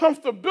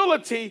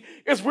uncomfortability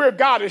is where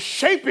God is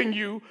shaping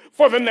you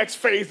for the next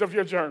phase of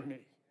your journey.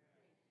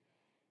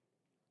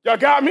 Y'all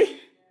got me?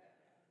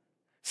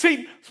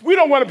 See, we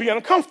don't want to be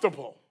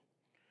uncomfortable.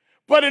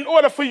 But in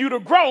order for you to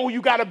grow,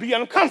 you got to be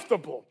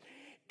uncomfortable.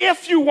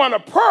 If you want a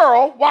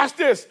pearl, watch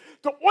this,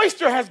 the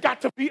oyster has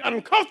got to be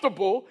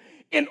uncomfortable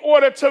in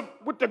order to,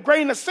 with the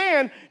grain of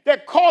sand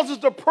that causes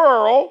the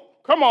pearl,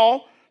 come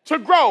on, to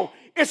grow.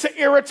 It's an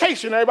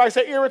irritation. Everybody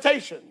say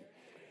irritation.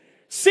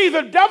 See,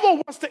 the devil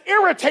wants to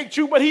irritate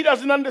you, but he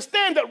doesn't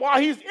understand that while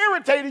he's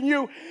irritating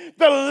you,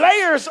 the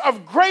layers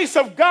of grace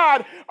of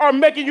God are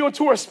making you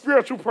into a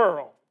spiritual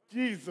pearl.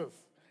 Jesus.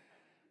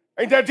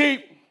 Ain't that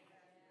deep?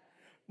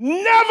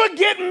 Never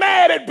get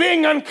mad at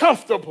being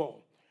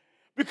uncomfortable,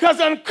 because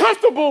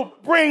uncomfortable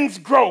brings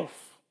growth.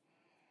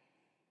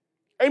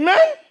 Amen?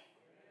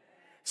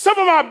 Some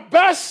of my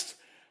best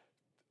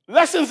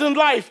lessons in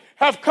life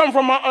have come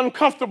from my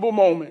uncomfortable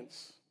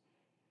moments.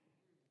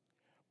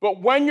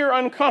 But when you're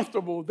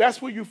uncomfortable,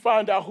 that's where you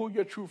find out who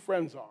your true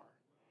friends are.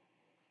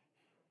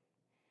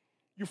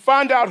 You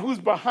find out who's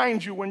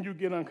behind you when you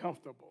get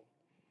uncomfortable.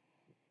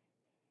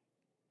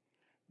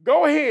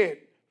 Go ahead,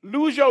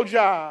 lose your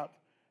job,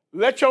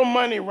 let your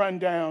money run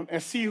down,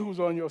 and see who's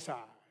on your side.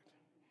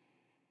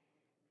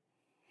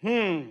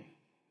 Am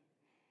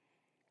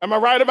I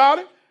right about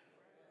it?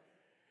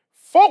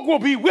 Folk will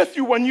be with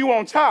you when you're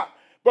on top,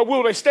 but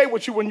will they stay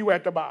with you when you're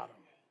at the bottom?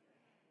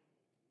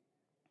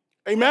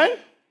 Amen?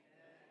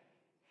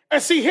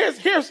 And see, here's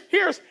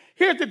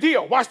the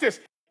deal. Watch this.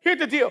 Here's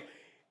the deal.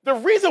 The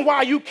reason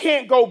why you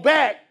can't go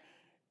back,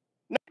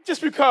 not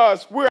just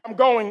because where I'm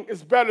going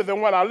is better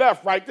than when I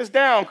left. Write this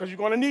down because you're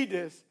going to need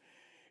this.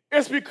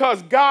 It's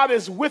because God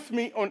is with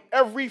me on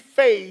every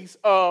phase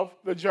of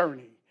the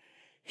journey.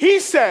 He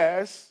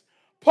says,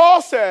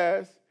 Paul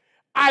says,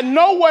 I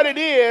know what it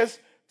is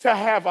to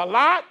have a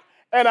lot,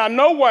 and I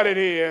know what it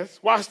is,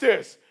 watch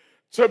this,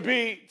 to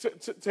be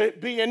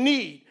in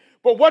need.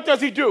 But what does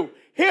he do?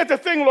 Here's the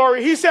thing,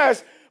 Lori. He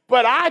says,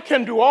 but I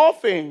can do all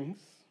things.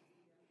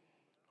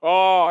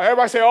 Oh,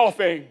 everybody say all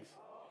things.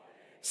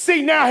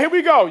 See, now, here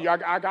we go.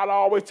 I got to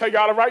always tell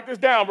y'all to write this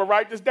down, but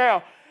write this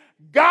down.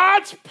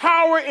 God's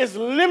power is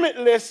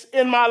limitless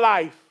in my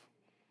life.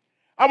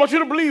 I want you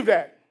to believe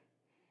that.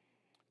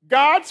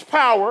 God's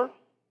power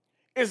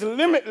is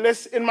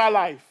limitless in my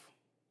life.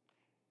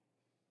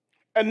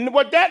 And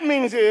what that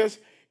means is,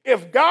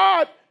 if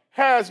God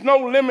has no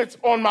limits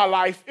on my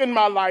life, in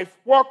my life,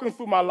 walking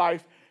through my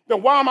life,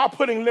 then why am I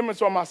putting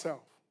limits on myself?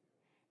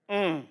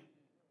 The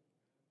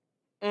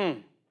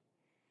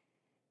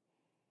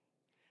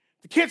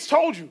kids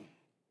told you.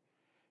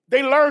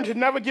 They learned to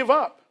never give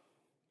up.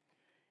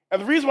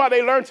 And the reason why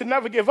they learn to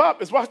never give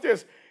up is, watch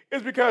this,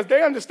 is because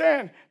they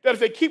understand that if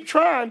they keep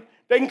trying,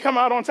 they can come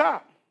out on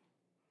top.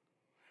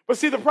 But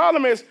see, the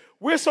problem is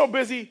we're so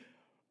busy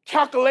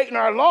calculating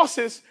our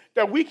losses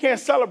that we can't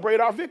celebrate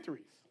our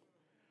victories.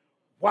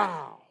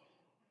 Wow.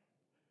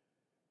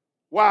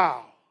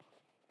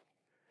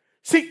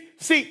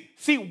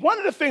 See, one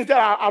of the things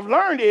that I've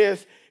learned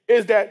is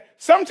that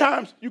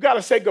sometimes you got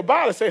to say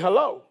goodbye to say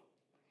hello.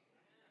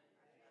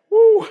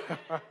 Woo.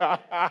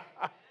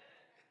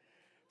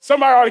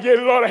 Somebody ought to give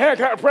the Lord a hand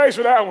clap of praise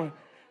for that one.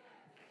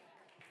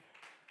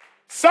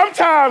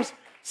 Sometimes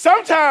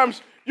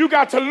you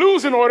got to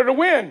lose in order to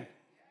win.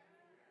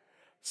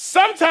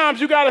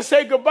 Sometimes you got to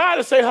say goodbye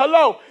to say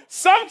hello.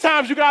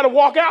 Sometimes you got to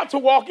walk out to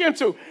walk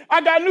into.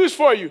 I got news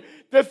for you.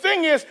 The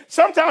thing is,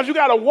 sometimes you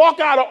got to walk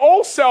out of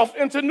old self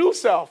into new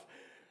self.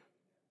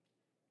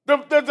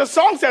 The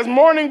song says,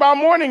 morning by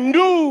morning,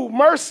 new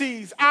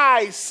mercies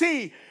I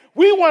see.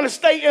 We want to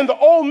stay in the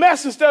old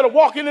mess instead of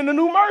walking in the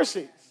new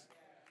mercies.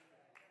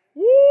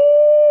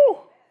 Woo!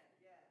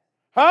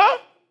 Huh?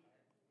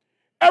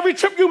 Every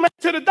trip you make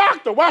to the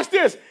doctor, watch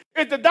this.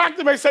 If the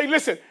doctor may say,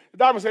 listen,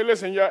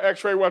 your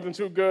x-ray wasn't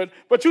too good,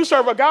 but you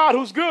serve a God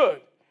who's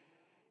good.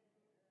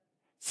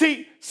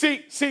 See,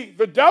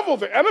 the devil,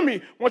 the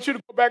enemy, wants you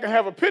to go back and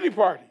have a pity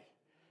party.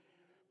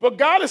 But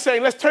God is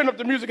saying, let's turn up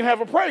the music and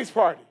have a praise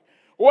party.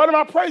 What am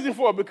I praising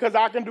for? Because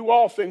I can do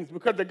all things.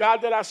 Because the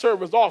God that I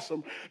serve is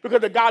awesome.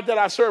 Because the God that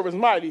I serve is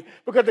mighty.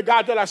 Because the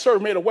God that I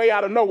serve made a way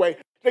out of no way.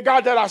 The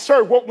God that I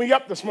serve woke me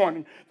up this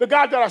morning. The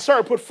God that I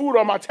serve put food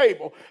on my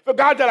table. The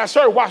God that I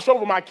serve watched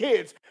over my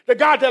kids. The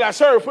God that I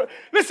serve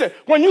listen,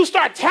 when you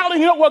start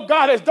telling him what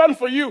God has done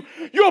for you,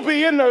 you'll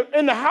be in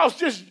the house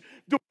just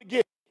doing it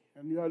again.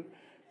 And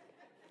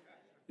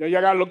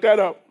y'all got to look that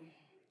up.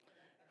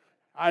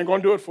 I ain't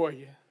going to do it for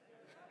you.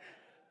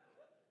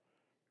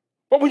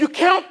 But when you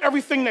count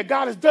everything that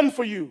God has done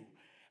for you,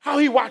 how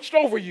he watched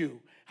over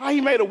you, how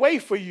he made a way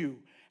for you,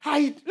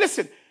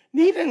 listen,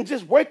 he didn't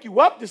just wake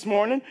you up this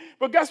morning,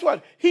 but guess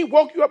what? He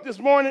woke you up this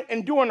morning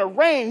and during the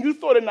rain, you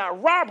thought it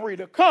not robbery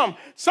to come.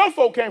 Some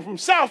folk came from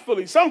South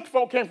Philly. Some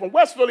folk came from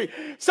West Philly.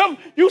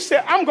 You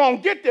said, I'm going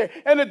to get there.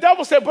 And the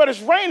devil said, but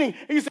it's raining.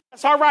 He said,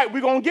 that's all right. We're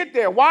going to get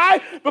there.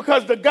 Why?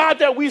 Because the God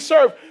that we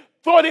serve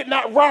thought it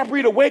not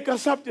robbery to wake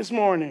us up this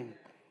morning.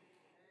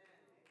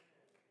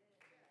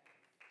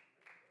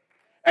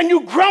 And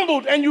you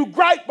grumbled and you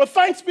griped, but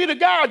thanks be to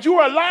God, you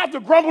are alive to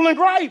grumble and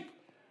gripe.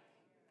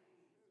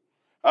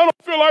 I don't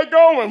feel like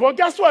going. Well,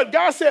 guess what?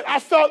 God said, I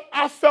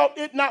felt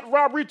it not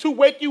robbery to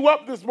wake you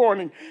up this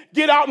morning.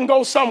 Get out and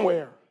go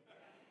somewhere.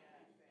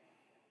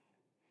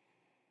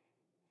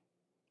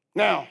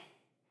 Now,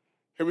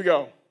 here we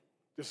go.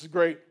 This is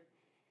great.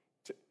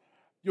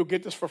 You'll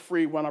get this for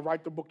free. When I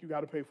write the book, you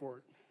got to pay for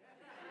it.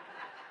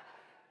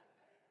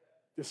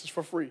 This is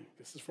for free.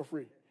 This is for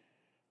free.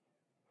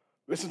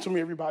 Listen to me,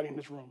 everybody in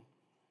this room.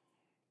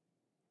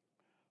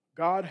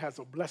 God has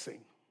a blessing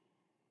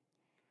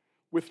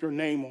with your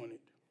name on it.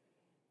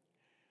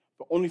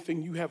 The only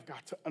thing you have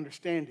got to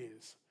understand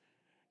is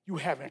you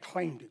haven't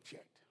claimed it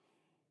yet.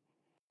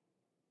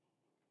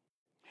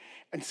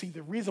 And see,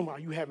 the reason why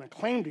you haven't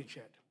claimed it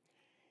yet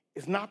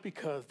is not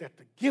because that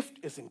the gift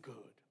isn't good,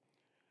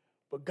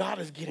 But God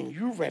is getting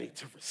you ready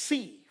to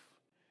receive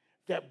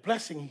that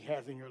blessing he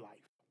has in your life.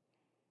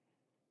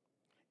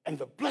 And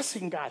the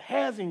blessing God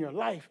has in your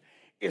life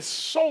is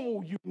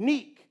so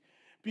unique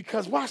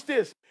because, watch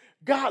this,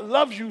 God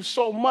loves you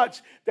so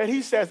much that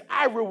he says,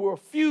 I will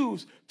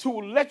refuse to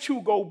let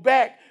you go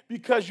back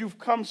because you've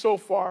come so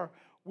far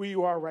where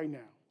you are right now.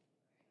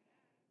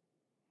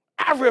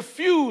 I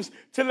refuse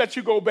to let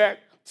you go back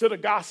to the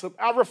gossip.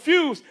 I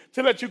refuse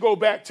to let you go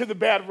back to the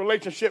bad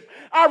relationship.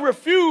 I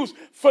refuse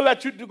to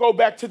let you to go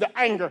back to the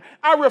anger.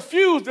 I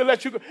refuse to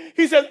let you go.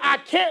 He says, I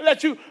can't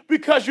let you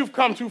because you've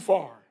come too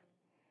far.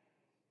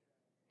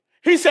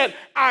 He said,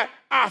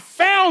 I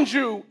found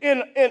you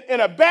in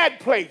a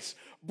bad place,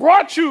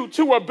 brought you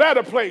to a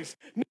better place.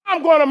 Now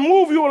I'm going to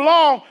move you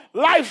along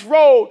life's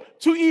road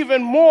to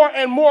even more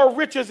and more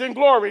riches and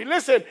glory.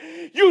 Listen,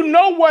 you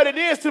know what it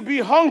is to be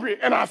hungry,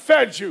 and I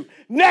fed you.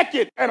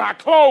 Naked, and I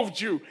clothed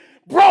you.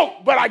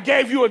 Broke, but I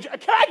gave you a job.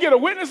 Can I get a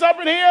witness up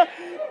in here?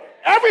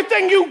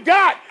 Everything you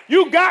got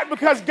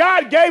because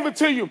God gave it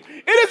to you.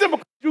 It isn't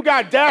because you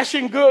got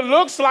dashing good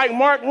looks like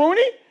Mark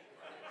Rooney.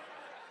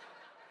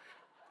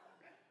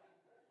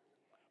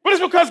 But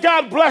it's because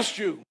God blessed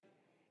you.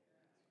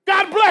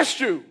 God blessed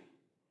you.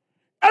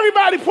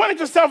 Everybody point at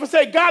yourself and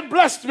say, God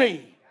blessed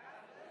me.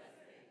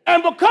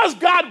 And because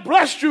God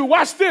blessed you,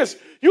 watch this,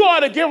 you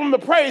ought to give him the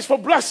praise for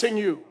blessing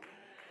you.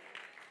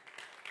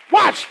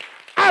 Watch.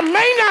 I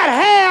may not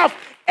have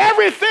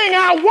everything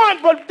I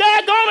want, but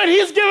daggone it,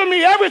 he's giving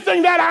me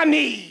everything that I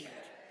need.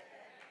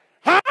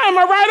 Huh? Am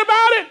I right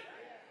about it?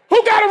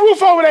 Who got a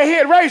roof over their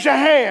head? Raise your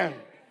hand.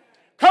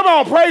 Come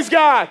on, praise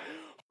God.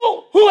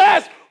 Who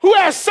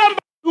has somebody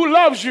who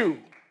loves you?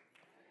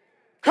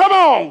 Come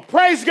on,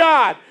 praise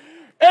God.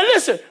 And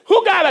listen,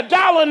 who got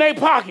 $1 in their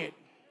pocket?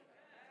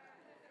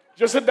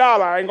 Just $1.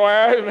 I ain't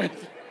going to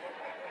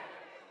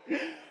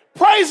ask.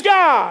 Praise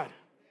God.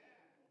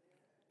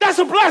 That's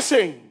a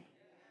blessing.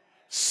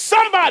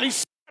 Somebody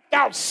stepped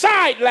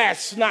outside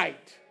last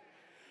night.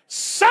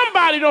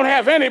 Somebody don't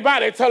have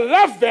anybody to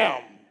love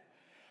them.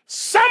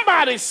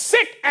 Somebody's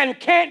sick and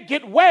can't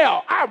get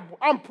well.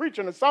 I'm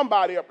preaching to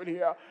somebody up in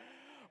here.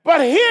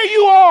 But here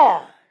you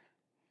are.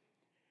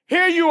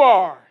 Here you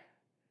are.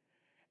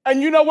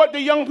 And you know what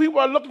the young people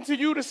are looking to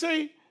you to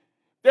see?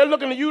 They're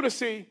looking to you to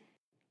see,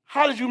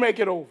 how did you make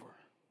it over?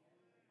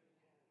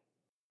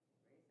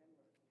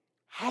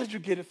 How did you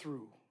get it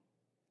through?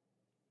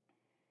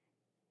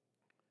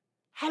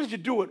 How did you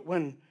do it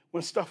when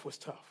stuff was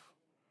tough?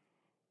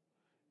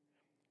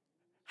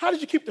 How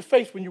did you keep the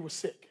faith when you were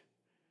sick?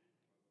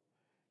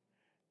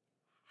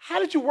 How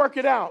did you work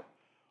it out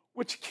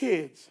with your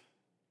kids?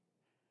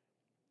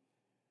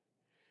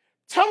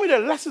 Tell me the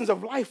lessons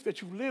of life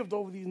that you've lived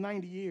over these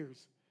 90 years.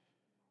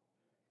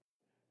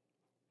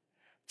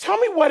 Tell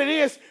me what it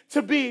is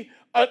to be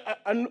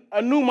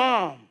a new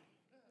mom.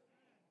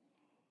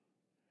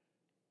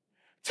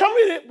 Tell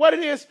me what it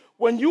is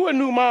when you're a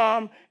new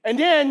mom and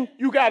then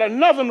you got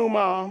another new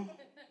mom.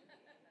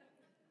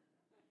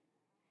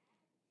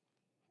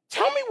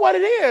 Tell me what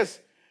it is.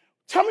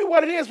 Tell me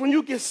what it is when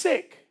you get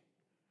sick.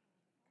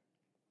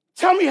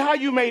 Tell me how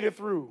you made it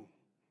through.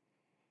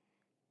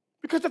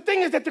 Because the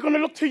thing is that they're going to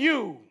look to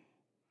you.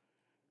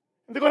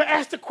 And they're going to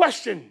ask the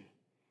question.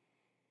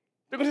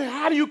 They're going to say,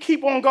 how do you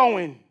keep on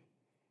going?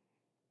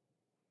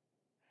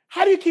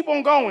 How do you keep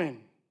on going?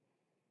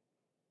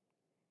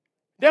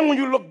 Then when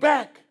you look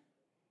back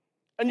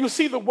and you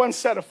see the one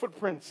set of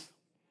footprints,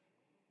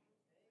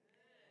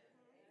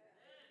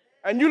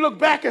 and you look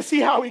back and see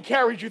how he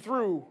carried you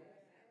through.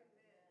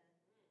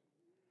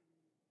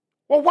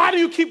 Well, why do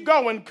you keep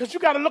going? Because you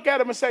got to look at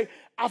him and say,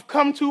 I've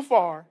come too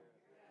far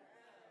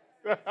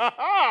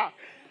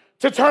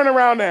to turn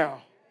around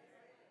now.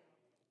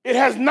 It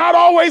has not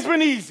always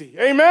been easy.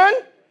 Amen?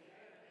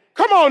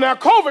 Come on now.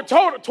 COVID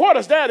taught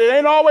us that. It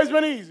ain't always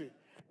been easy.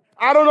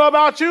 I don't know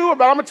about you,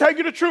 but I'm going to tell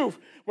you the truth.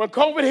 When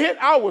COVID hit,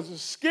 I was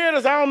as scared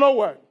as I don't know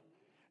what.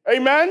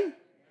 Amen?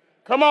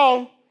 Come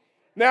on.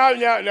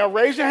 Now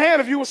raise your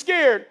hand if you were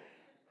scared.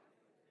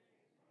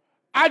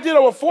 I did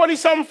over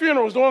 40-something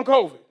funerals during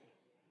COVID.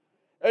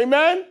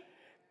 Amen?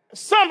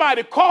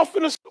 Somebody coughed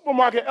in the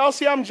supermarket,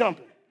 Elsie, I'm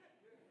jumping.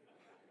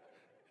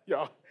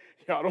 Y'all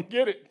don't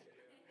get it.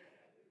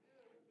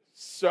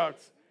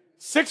 Shucks.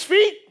 6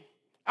 feet?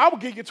 I will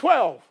give you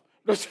 12.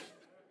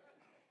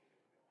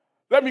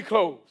 Let me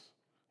close.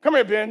 Come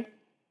here, Ben.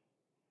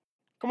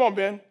 Come on,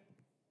 Ben.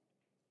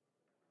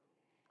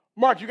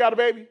 Mark, you got a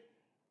baby?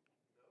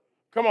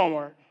 Come on,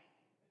 Mark.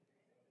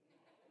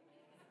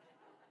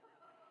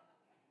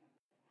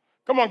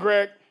 Come on,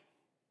 Greg.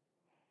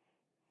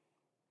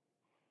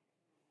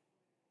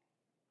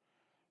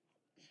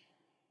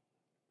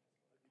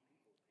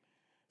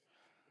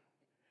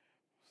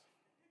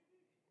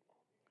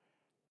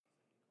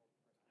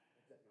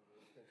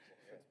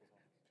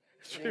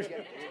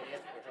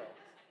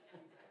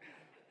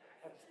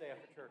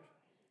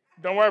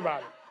 Don't worry about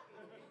it.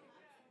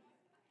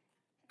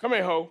 Come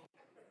here, ho.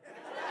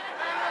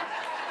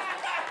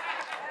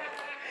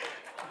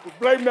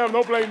 Blame them,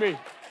 don't blame me.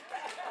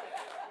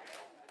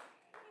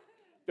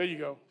 There you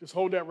go. Just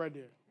hold that right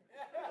there.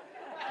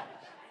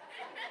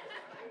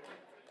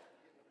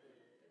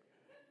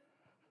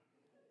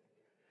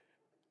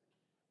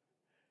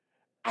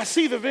 I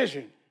see the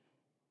vision.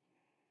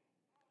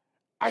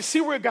 I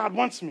see where God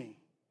wants me.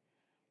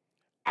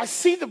 I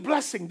see the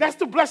blessing. That's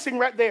the blessing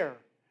right there.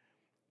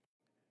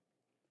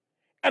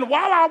 And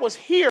while I was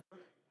here,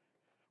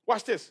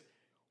 watch this,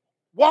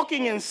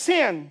 walking in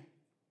sin,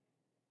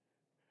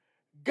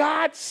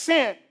 God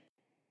sent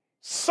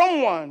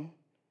someone.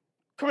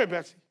 Come here,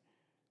 Betsy.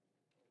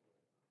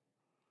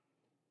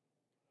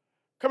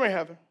 Come here,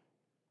 Heather.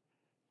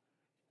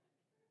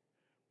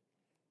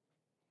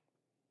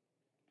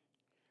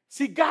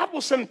 See, God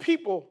will send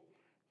people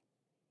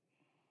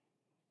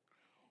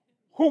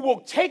who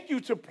will take you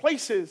to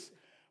places,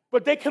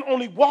 but they can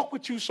only walk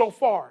with you so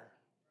far.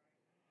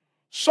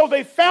 So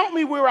they found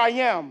me where I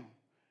am.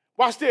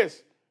 Watch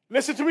this.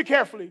 Listen to me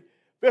carefully.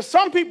 There's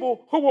some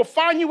people who will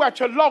find you at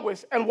your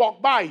lowest and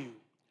walk by you.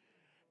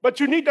 But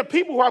you need the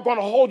people who are going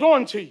to hold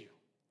on to you.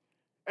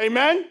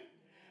 Amen?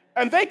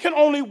 And they can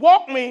only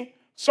walk me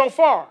so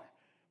far.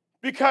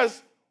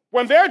 Because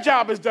when their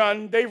job is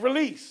done, they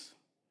release.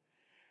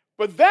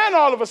 But then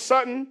all of a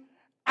sudden,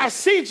 I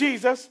see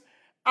Jesus.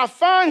 I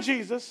find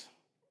Jesus.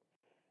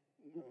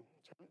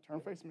 Turn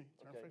face me.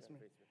 Turn face me.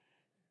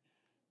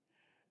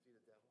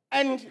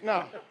 And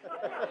no.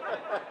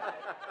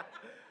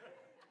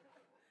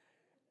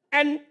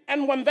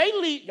 And when they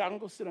leave, y'all can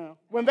go sit down.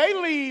 When they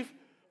leave,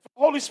 the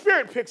Holy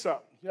Spirit picks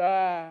up.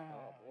 Yeah.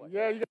 Oh,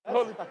 yeah, you got the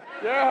Holy,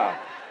 yeah.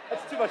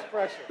 That's too much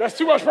pressure. That's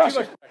too much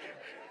pressure.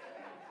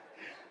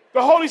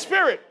 The Holy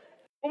Spirit.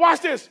 But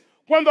watch this.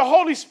 When the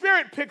Holy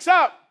Spirit picks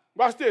up,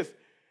 watch this,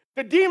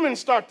 the demons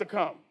start to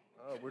come.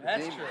 Oh, we're the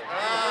That's demons. true.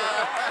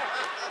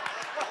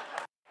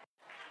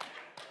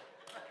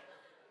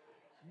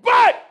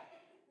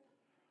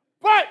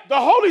 But the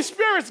Holy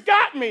Spirit's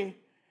got me,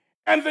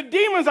 and the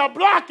demons are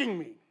blocking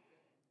me,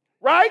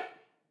 right?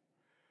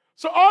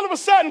 So all of a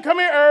sudden, come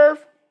here,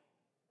 Irv.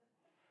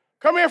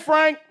 Come here,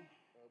 Frank.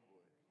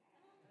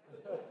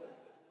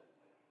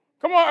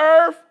 Come on,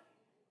 Irv.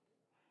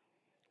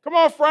 Come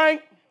on,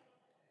 Frank.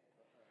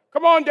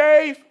 Come on,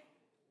 Dave.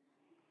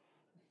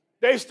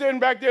 Dave's standing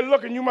back there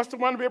looking. You must have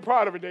wanted to be a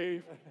part of it,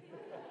 Dave.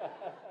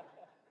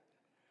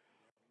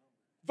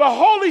 The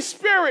Holy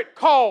Spirit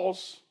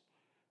calls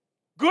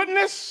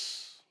goodness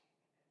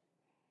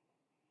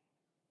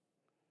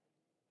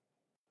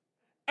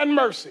and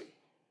mercy.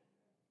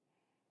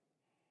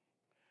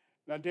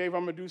 Now, Dave,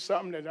 I'm going to do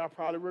something that I'll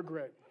probably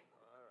regret.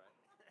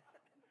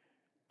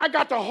 I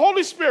got the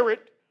Holy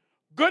Spirit,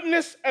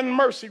 goodness and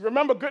mercy.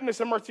 Remember, goodness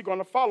and mercy are going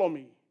to follow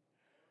me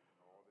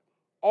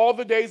all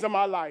the days of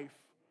my life.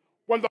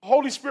 When the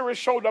Holy Spirit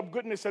showed up,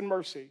 goodness and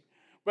mercy.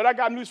 But I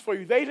got news for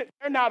you. They're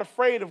not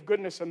afraid of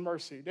goodness and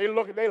mercy. They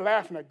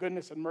laughing at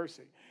goodness and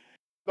mercy.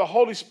 The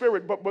Holy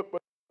Spirit, but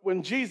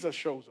when Jesus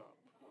shows up.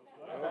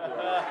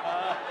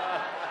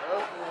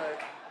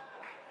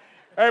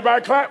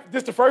 Everybody clap.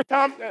 This the first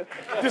time.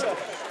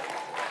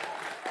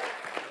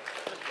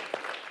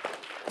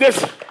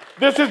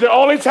 This is the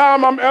only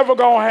time I'm ever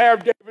gonna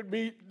have David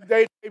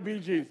be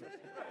Jesus.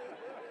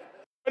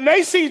 When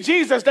they see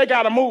Jesus, they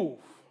gotta move.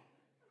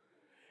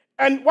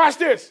 And watch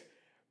this.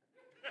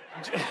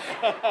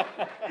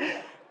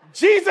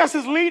 Jesus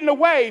is leading the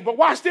way, but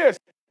watch this.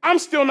 I'm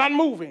still not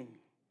moving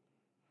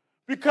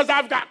because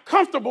I've got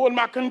comfortable in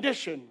my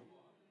condition.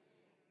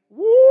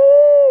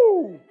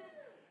 Woo!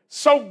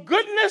 So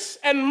goodness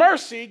and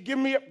mercy,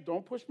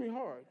 don't push me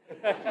hard.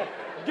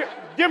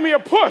 Give me a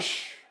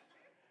push.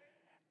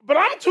 But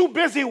I'm too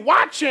busy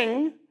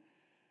watching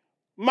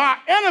my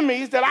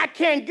enemies that I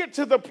can't get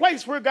to the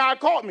place where God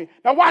called me.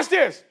 Now watch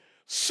this.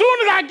 Soon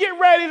as I get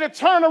ready to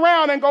turn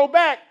around and go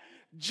back,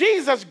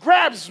 Jesus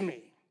grabs me.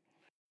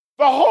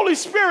 The Holy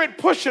Spirit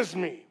pushes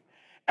me.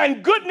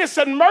 And goodness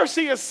and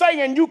mercy is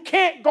saying you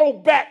can't go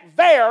back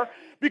there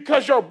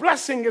because your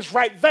blessing is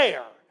right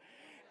there.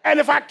 And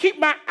if I keep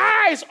my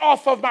eyes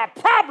off of my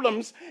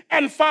problems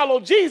and follow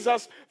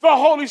Jesus, the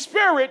Holy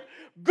Spirit,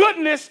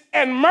 goodness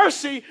and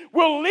mercy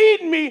will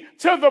lead me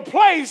to the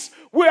place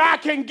where I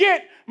can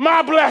get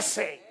my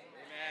blessing. Amen.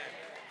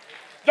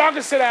 Y'all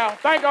can sit down.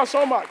 Thank y'all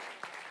so much.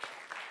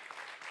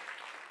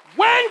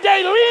 When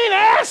Daylene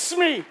asked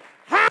me,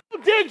 how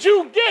did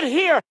you get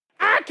here?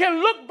 I can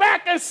look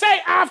back and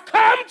say, I've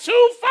come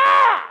too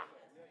far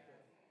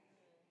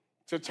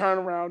to turn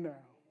around now.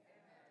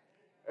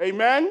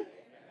 Amen?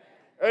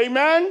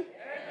 Amen? Amen.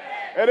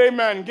 And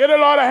amen. Get a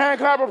lot of hand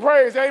clap of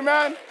praise.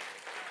 Amen?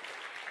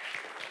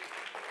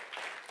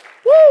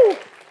 Woo!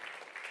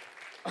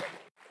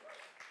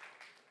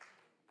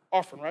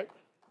 Offering, right?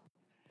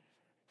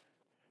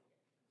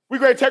 We're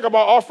going to take up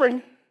our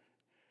offering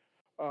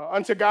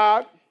unto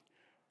God.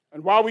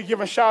 And while we're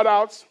giving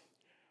shout-outs,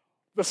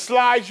 the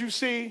slides you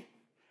see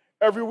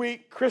every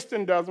week,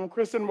 Kristen does them.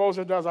 Kristen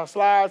Moser does our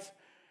slides.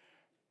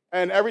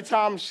 And every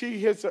time she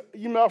hits an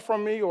email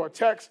from me or a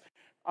text,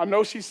 I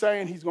know she's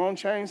saying he's going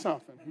to change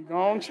something. He's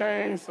going to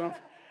change something.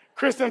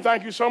 Kristen,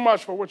 thank you so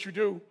much for what you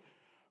do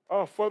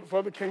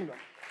for the kingdom.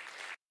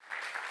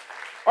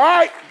 All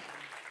right.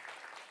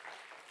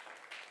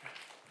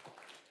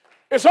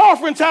 It's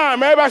offering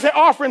time. Everybody say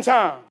offering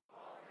time.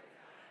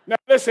 Now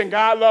listen,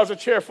 God loves a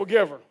cheerful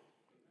giver.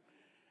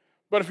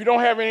 But if you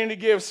don't have anything to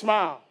give,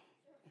 smile.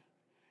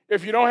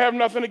 If you don't have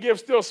nothing to give,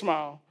 still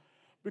smile.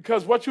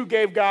 Because what you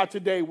gave God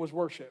today was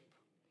worship.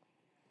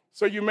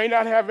 So you may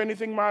not have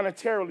anything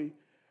monetarily.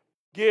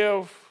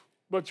 Give,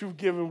 but you've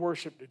given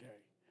worship today.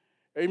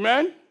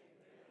 Amen?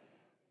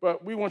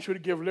 But we want you to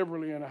give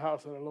liberally in the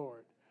house of the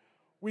Lord.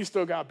 We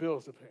still got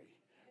bills to pay.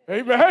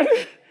 Amen?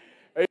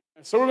 Amen.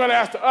 So we're going to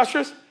ask the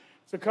ushers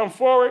to come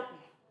forward.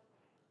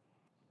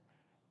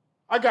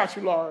 I got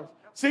you, Laura.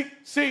 See,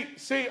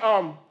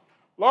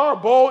 Laura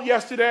bowled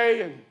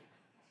yesterday, and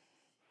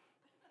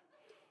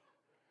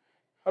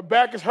her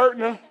back is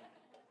hurting her.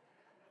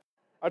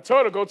 I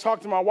told her, go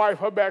talk to my wife.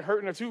 Her back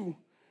hurting her too.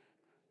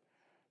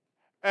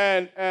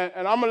 And I'm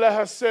going to let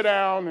her sit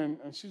down,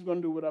 and she's going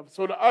to do whatever.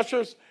 So the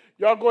ushers,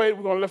 y'all go ahead.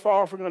 We're going to lift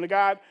our offering unto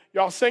God.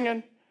 Y'all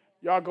singing?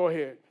 Y'all go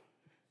ahead.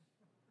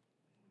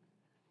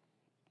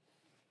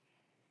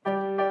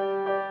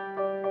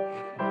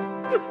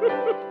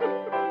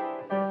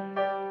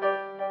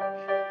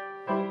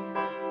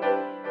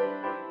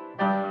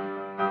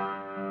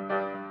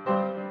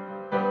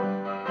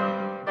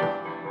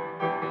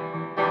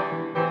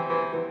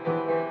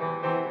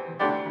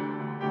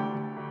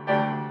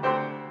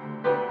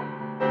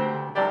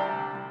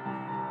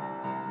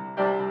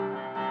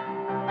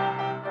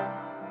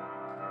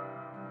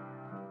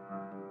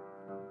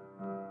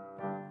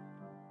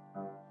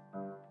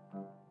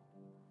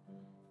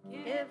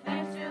 Give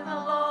thanks to the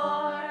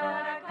Lord,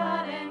 our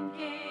God and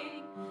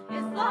King.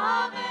 His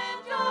love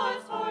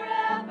endures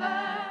forever.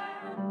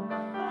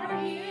 For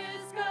he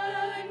is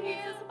good, he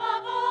is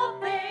above all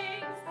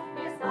things.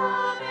 His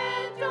love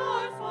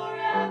endures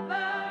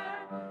forever.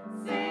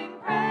 Sing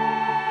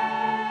praise,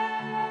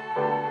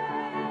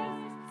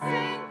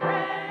 sing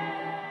praise.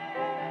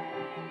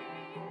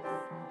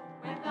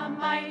 With a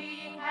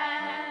mighty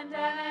hand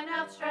and an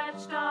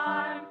outstretched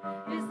arm,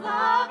 his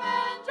love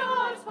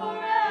endures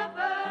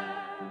forever.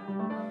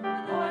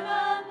 For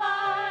the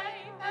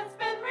life has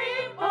been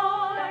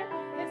reborn,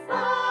 his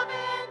love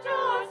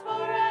endures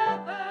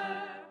forever.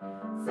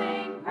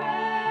 Sing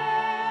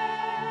praise,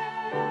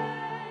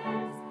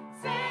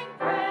 sing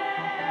praise,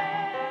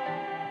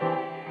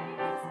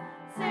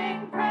 sing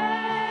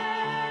praise,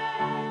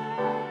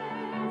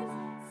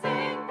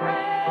 sing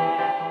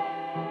praise.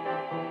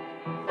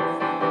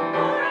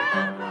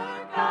 Forever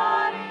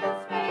God is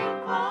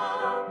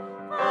faithful,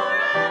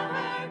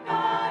 forever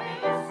God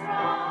is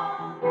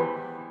strong.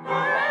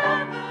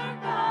 Forever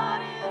God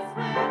is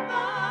with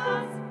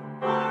us,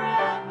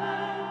 forever,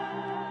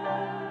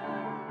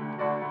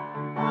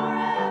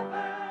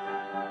 forever.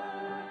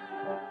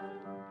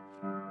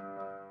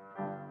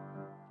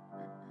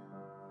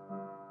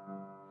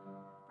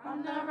 From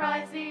the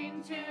rising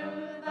to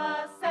the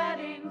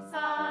setting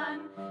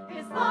sun,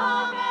 his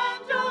love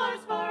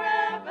endures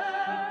forever.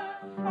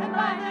 And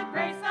by the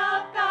grace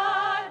of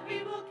God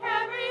we will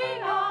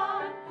carry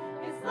on,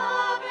 his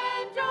love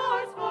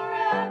endures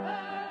forever.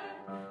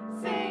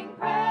 Sing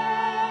praise,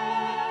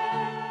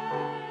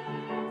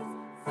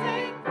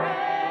 sing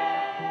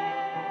praise,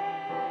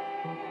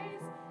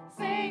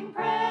 sing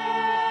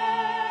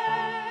praise,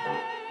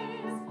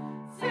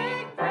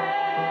 sing praise.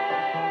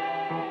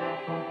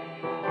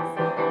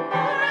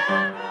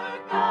 Forever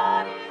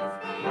God is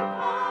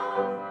faithful,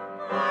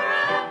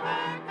 forever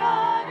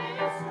God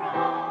is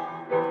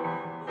strong,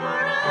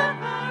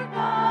 forever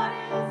God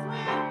is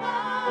with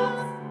us,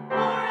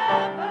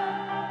 forever,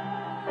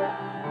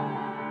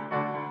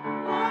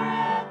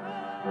 forever.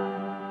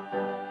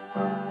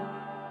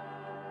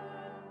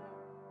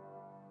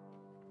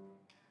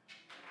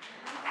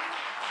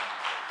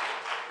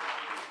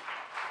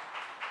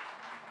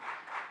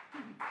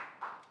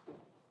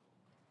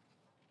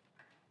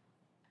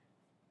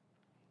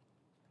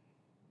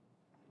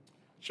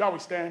 Shall we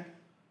stand?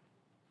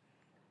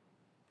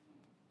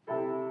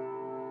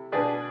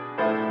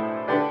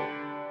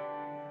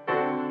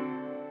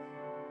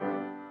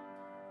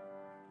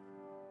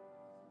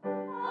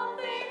 All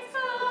things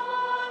come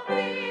of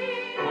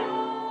thee,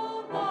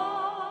 O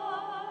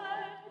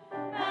Lord,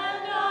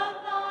 and of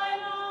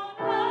thine own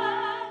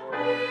hand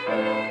we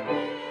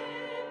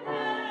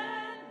given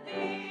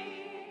thee.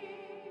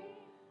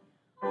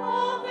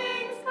 All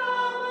things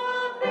come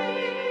of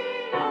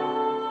thee, O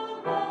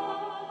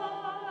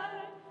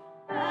Lord,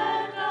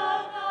 and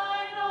of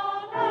thine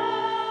own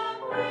hand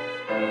we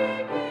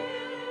given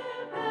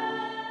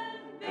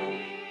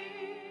thee.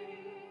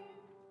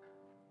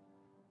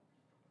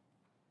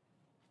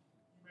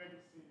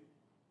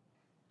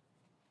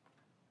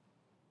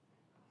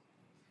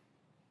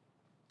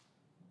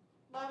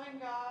 Loving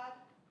God,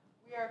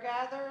 we are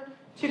gathered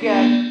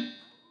together.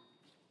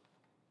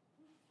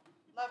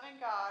 Loving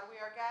God,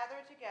 we are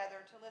gathered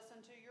together to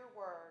listen to your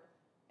word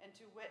and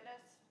to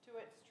witness to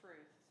its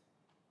truths.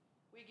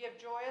 We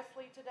give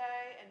joyously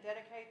today and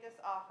dedicate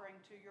this offering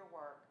to your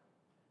work.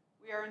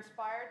 We are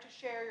inspired to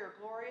share your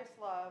glorious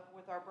love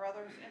with our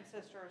brothers and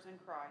sisters in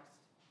Christ.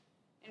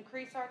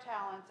 Increase our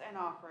talents and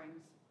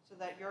offerings so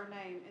that your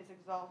name is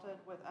exalted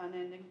with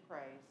unending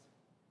praise.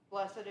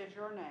 Blessed is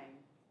your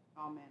name.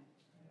 Amen.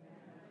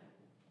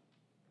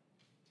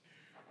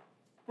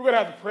 We're going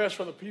to have the prayers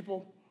for the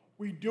people.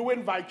 We do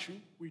invite you.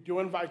 If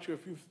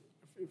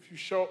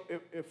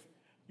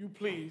you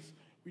please,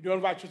 we do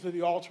invite you to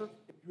the altar.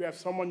 If you have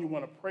someone you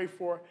want to pray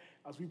for,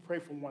 as we pray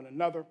for one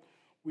another,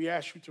 we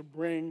ask you to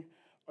bring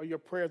your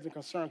prayers and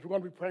concerns. We're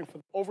going to be praying for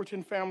the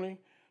Overton family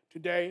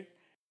today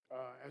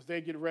as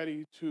they get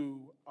ready to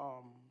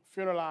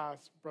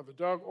funeralize Brother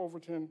Doug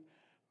Overton,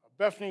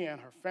 Bethany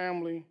and her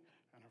family,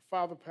 and her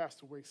father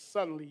passed away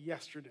suddenly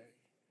yesterday.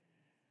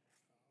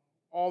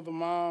 All the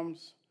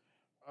moms'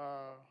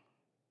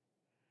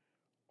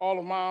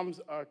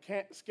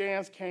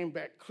 scans came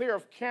back clear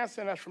of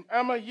cancer, and that's from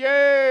Emma.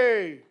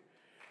 Yay!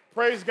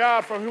 Praise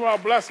God, from whom our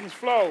blessings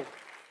flow.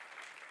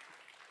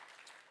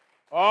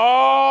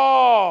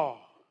 Oh,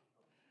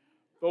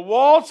 the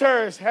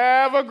Walters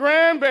have a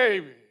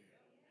grandbaby.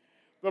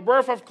 The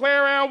birth of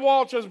Claire Ann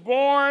Walters,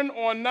 born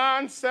on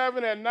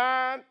 9/7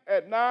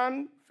 at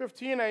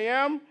 9:15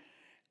 a.m.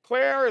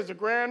 Claire is the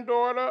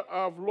granddaughter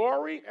of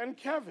Lori and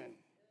Kevin.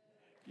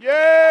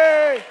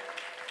 Yay!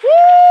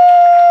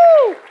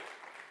 Woo!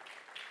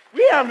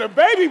 We having a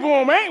baby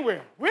boom, ain't we?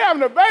 We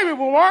having a baby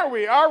boom, aren't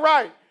we? All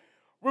right.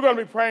 We're going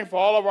to be praying for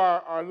all of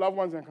our loved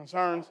ones and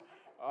concerns.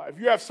 If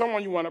you have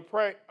someone you want to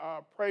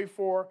pray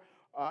for,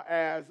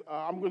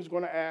 I'm just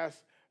going to ask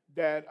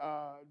that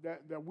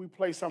we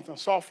play something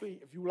softly.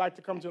 If you would like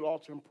to come to the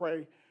altar and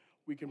pray,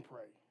 we can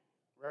pray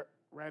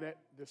right at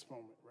this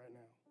moment, right now.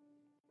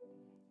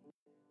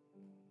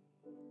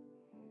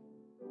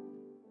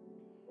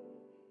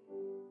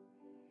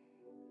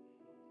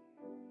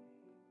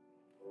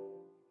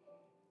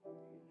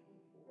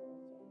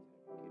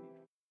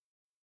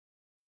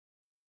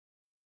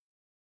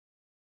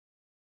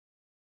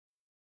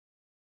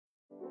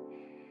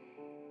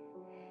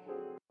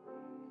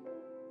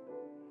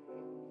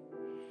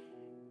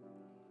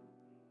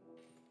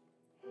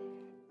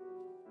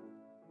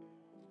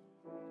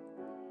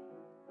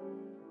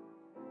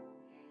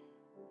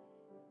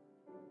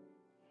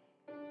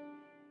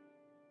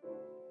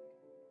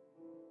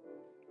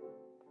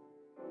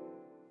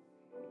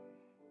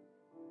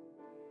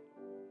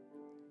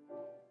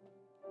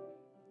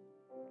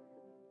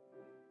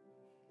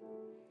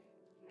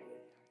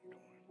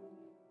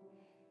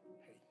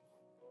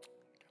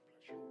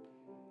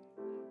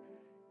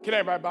 Can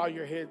everybody bow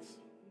your heads?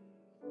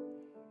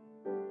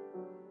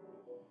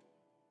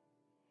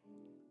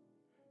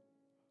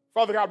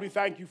 Father God, we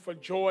thank you for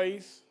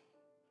joys,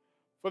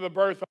 for the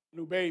birth of a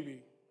new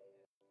baby,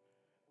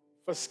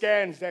 for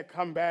scans that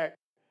come back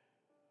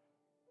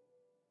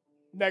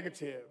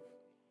negative.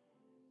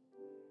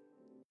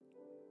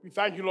 We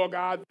thank you, Lord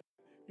God,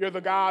 you're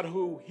the God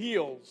who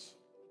heals,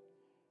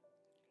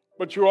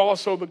 but you're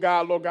also the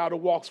God, Lord God, who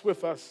walks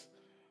with us,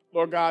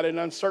 Lord God, in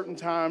uncertain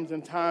times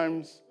and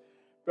times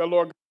that,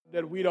 Lord God,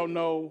 that we don't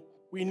know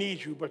we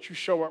need you, but you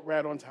show up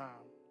right on time.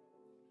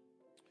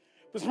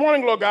 This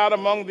morning, Lord God,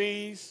 among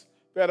these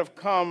that have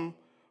come,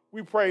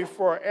 we pray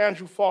for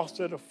Andrew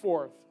Foster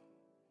IV,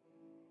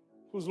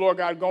 who's, Lord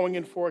God, going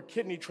in for a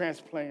kidney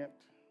transplant.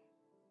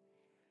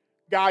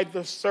 Guide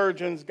the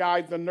surgeons,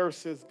 guide the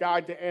nurses,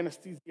 guide the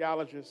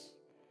anesthesiologists.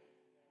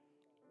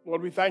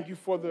 Lord, we thank you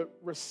for the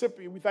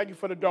recipient. We thank you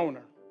for the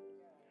donor,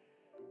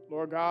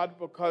 Lord God,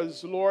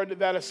 because, Lord,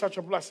 that is such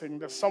a blessing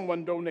that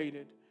someone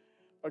donated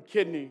a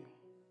kidney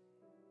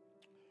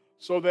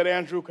so that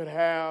Andrew could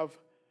have,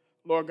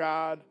 Lord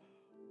God,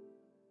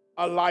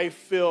 a life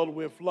filled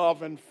with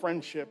love and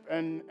friendship.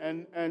 And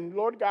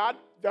Lord God,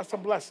 that's a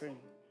blessing.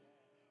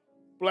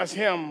 Bless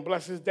him.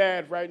 Bless his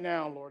dad right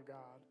now, Lord God.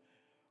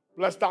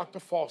 Bless Dr.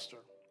 Foster.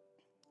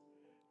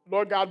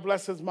 Lord God,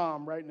 bless his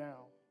mom right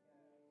now.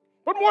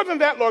 But more than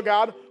that, Lord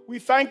God, we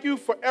thank you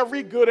for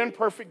every good and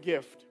perfect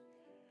gift.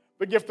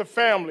 The gift of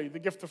family, the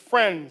gift of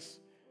friends,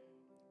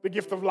 the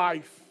gift of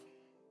life.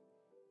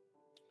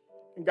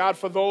 And God,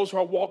 for those who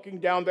are walking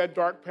down that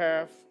dark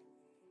path,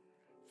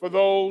 for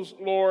those,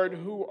 Lord,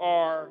 who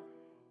are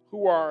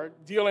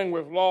dealing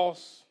with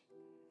loss,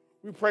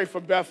 we pray for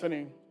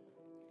Bethany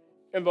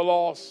in the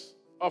loss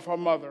of her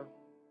mother,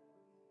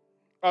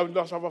 of the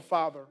loss of her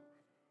father.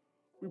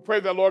 We pray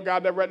that, Lord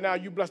God, that right now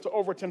you bless the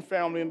Overton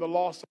family in the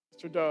loss of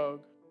Mr.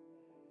 Doug.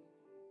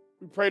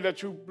 We pray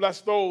that you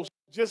bless those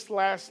just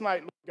last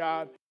night, Lord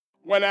God,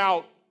 went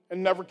out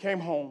and never came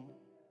home.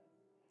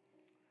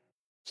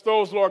 It's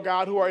those, Lord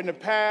God, who are in the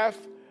path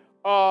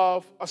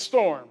of a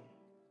storm.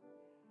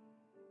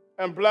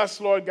 And bless,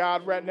 Lord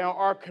God, right now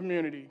our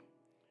community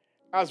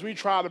as we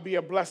try to be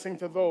a blessing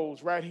to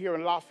those right here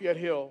in Lafayette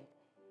Hill,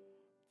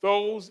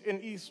 those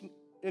in East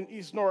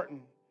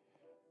Norton,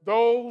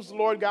 those,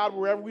 Lord God,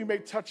 wherever we may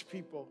touch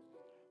people,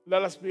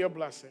 let us be a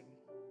blessing.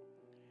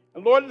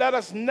 And Lord, let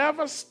us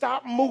never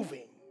stop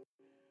moving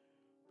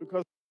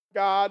because,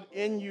 God,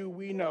 in you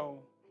we know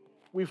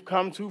we've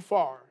come too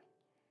far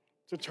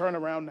to turn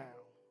around now.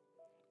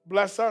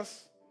 Bless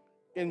us.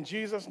 In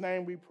Jesus'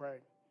 name we pray.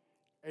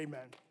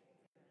 Amen.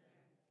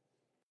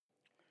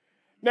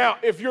 Now,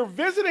 if you're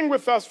visiting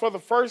with us for the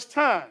first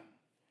time,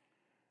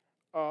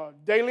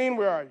 Daylene,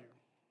 where are you?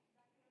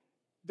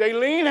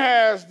 Daylene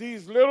has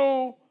these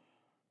little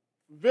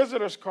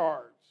visitors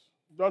cards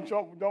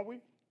Don't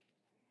we?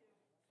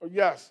 Oh,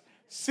 yes.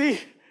 See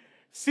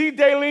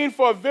Daylene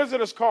for a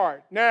visitor's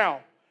card.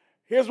 Now,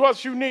 here's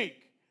what's unique.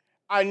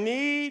 I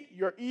need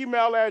your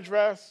email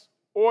address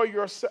or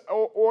your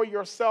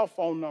cell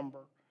phone number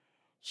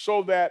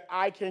so that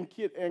I can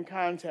get in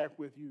contact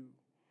with you.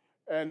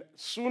 And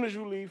as soon as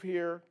you leave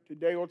here,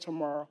 today or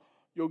tomorrow,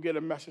 you'll get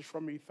a message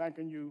from me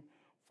thanking you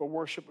for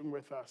worshiping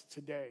with us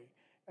today.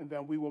 And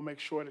then we will make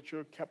sure that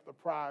you're kept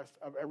apprised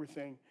of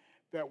everything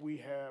that we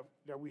have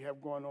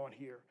going on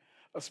here.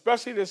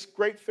 Especially this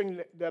great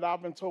thing that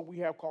I've been told we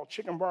have called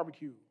chicken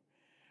barbecue.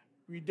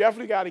 We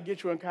definitely got to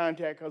get you in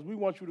contact because we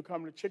want you to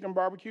come to chicken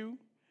barbecue.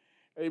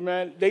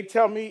 Amen. They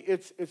tell me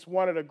it's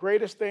one of the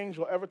greatest things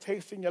you'll ever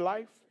taste in your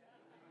life.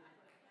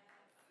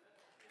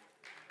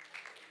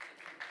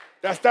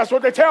 That's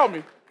what they tell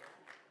me.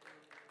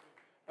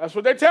 That's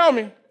what they tell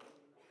me.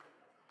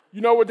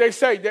 You know what they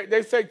say?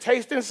 They say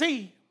taste and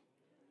see.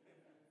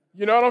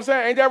 You know what I'm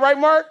saying? Ain't that right,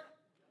 Mark?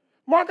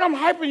 Mark, I'm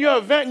hyping your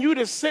event and you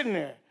just sitting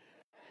there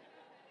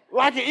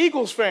like an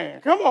Eagles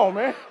fan. Come on,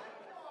 man.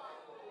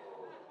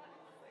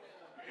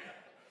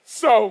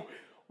 So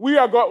we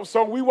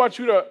want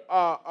you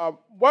to,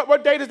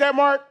 what date is that,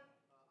 Mark?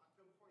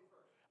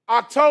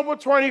 October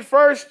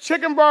 21st,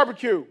 chicken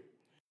barbecue.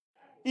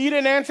 Eat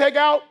in and take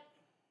out?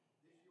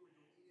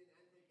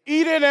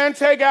 Eat in and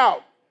take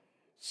out.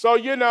 So,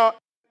 you know,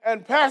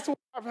 and Pastor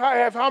will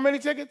have how many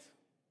tickets?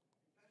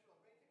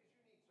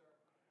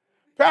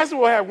 Pastor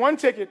will have 1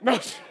 ticket. No.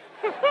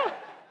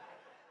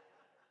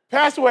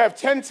 Pastor will have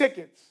 10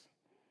 tickets.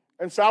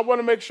 And so I want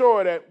to make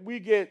sure that we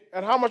get,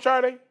 and how much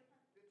are they?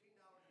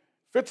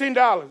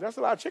 $15. That's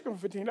a lot of chicken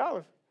for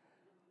 $15.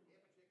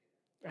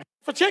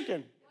 For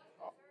chicken.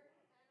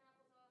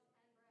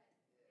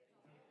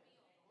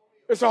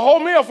 It's a whole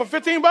meal for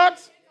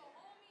 $15?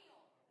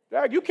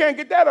 You can't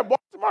get that at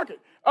Boston Market.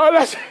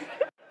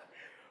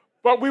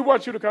 But we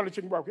want you to come to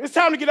chicken barbecue. It's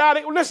time to get out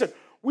of here. Listen,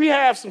 we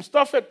have some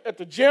stuff at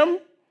the gym.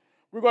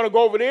 We're going to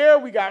go over there.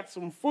 We got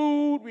some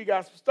food. We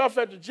got some stuff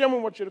at the gym. We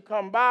want you to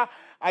come by.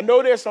 I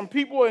know there's some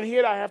people in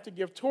here that I have to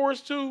give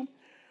tours to,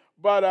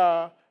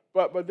 but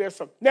there's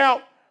some.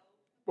 Now,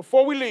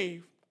 before we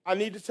leave, I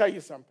need to tell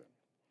you something.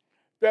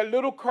 That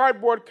little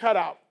cardboard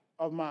cutout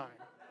of mine.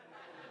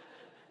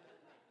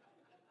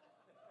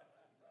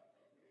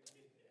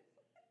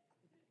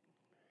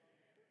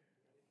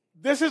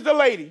 This is the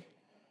lady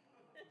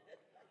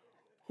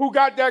who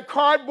got that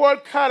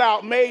cardboard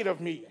cutout made of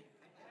me.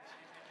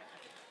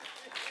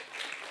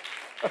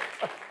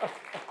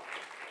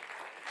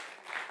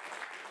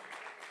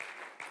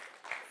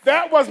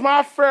 That was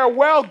my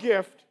farewell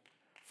gift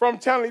from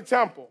Tenley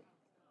Temple.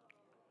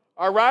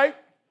 All right?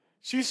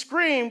 She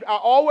screamed, I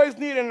always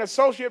need an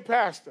associate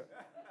pastor.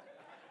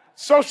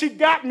 So she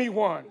got me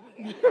one.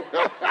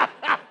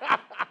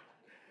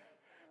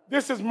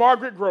 This is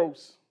Margaret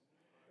Gross.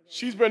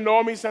 She's been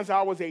knowing me since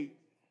I was 8.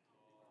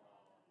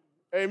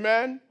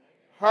 Amen?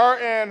 Her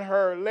and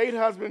her late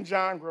husband,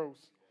 John Gross.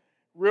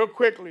 Real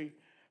quickly,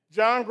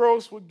 John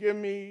Gross would give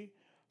me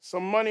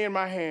some money in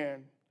my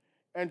hand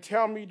and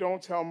tell me,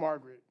 don't tell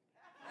Margaret.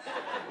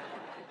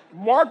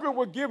 Margaret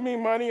would give me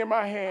money in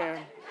my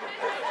hand.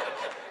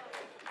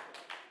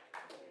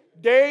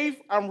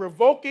 Dave, I'm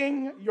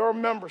revoking your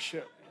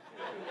membership.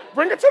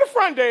 Bring it to the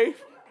front,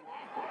 Dave.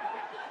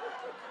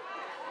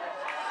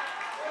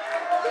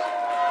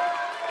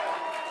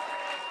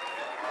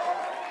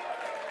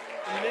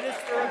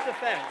 Minister of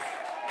Defense.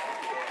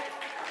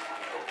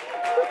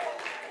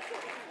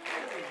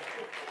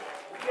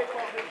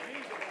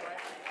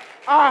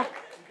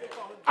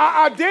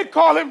 I did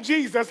call him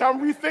Jesus. I'm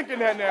rethinking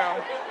that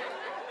now.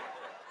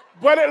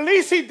 But at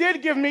least he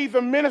did give me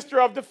the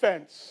Minister of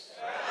Defense.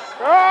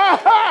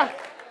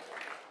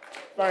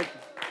 Thank you.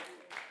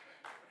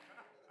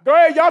 Go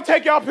ahead, y'all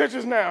take y'all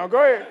pictures now.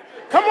 Go ahead.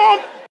 Come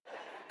on.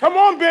 Come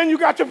on, Ben, you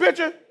got your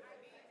picture?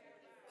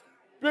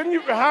 Ben,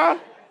 you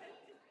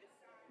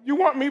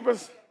want me,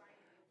 but...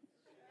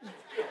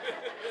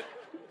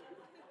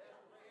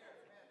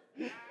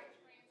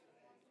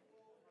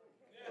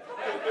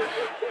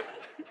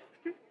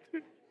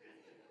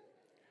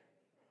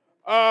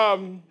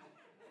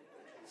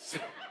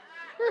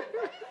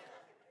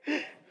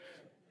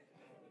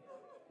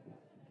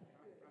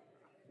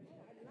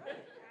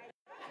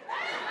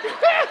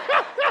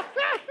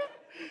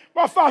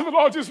 My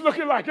father-in-law just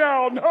looking like,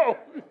 oh, no.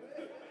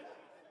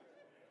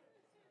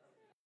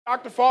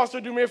 Dr.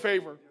 Foster, do me a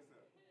favor.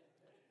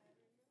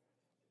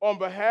 On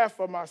behalf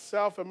of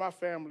myself and my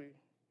family,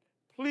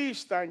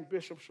 please thank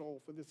Bishop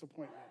Scholl for this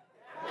appointment.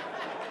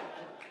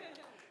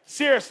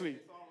 Seriously,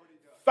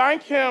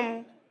 thank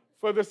him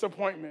for this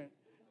appointment.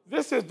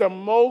 This is the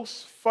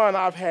most fun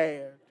I've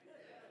had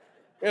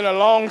in a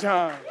long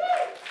time.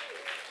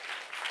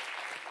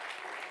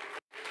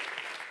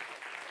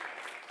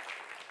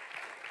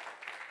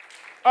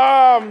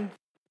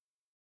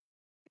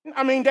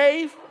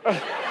 Dave,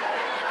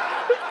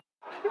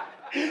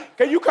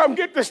 can you come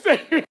get this thing?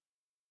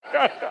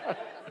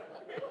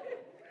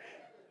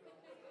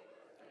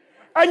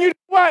 And you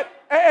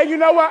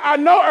know what? I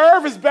know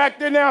Irv is back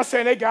there now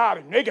saying they got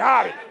him. They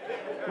got him.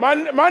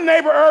 My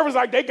neighbor Irv was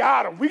like, they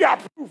got him. We got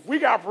proof. We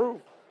got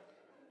proof.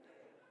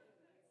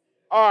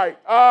 All right.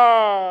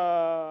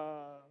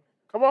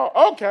 Come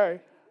on.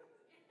 Okay.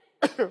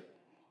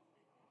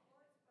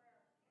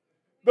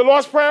 The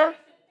Lord's Prayer?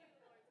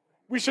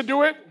 We should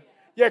do it?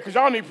 Yeah, because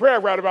y'all need prayer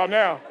right about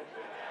now.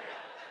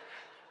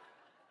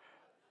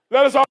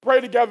 Let us all pray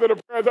together the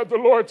prayer that the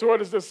Lord taught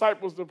his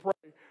disciples to pray.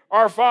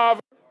 Our Father.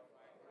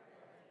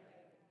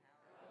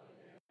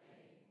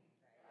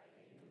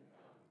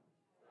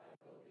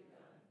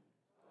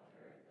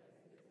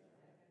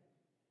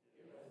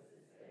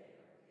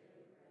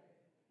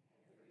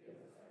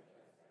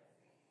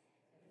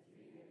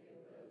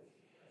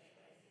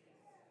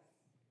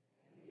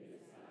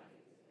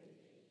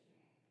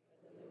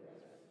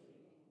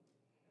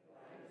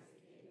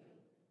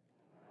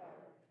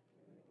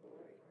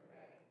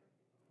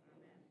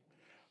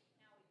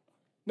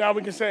 Now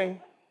we can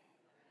sing.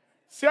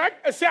 See,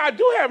 I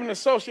do have an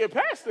associate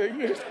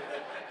pastor.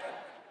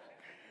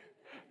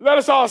 Let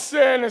us all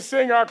stand and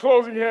sing our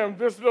closing hymn,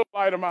 This Little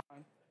Light of Mine.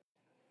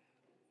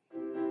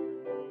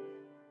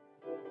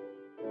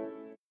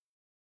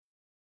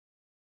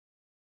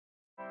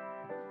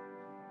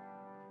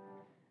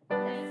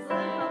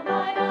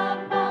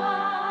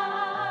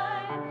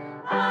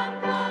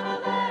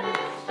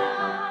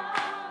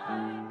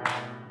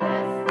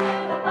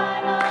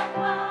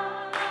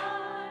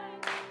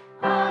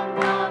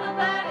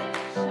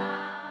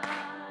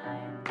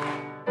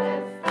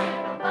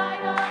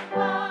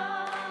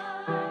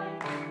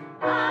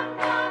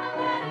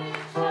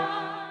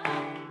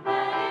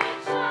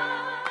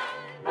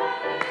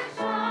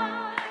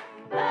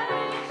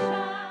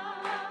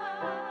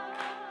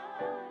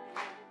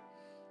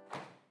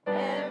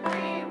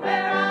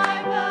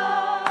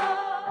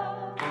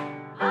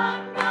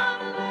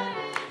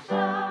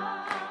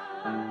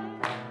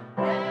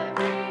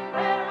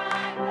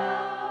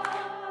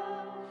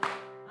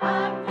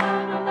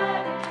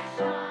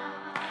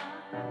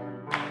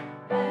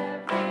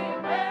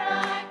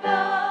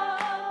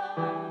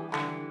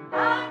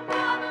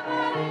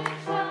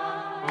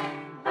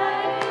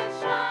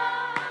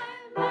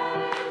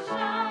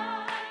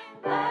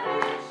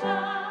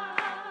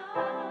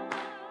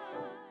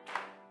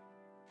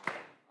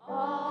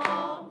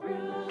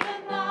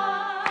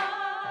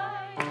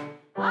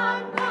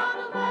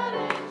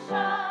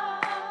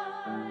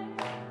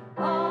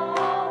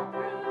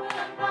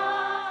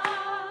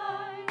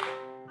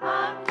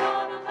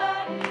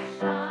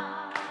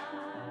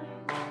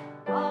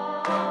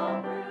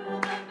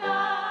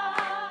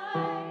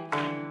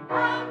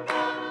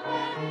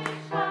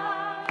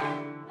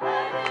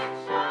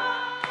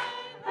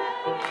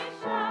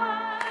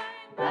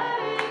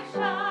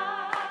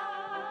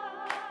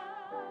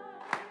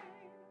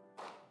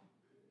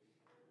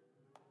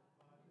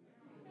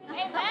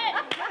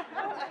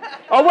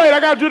 Oh, wait, I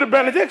got to do the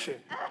benediction.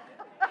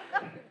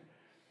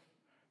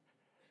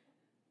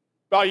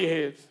 Bow your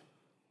heads.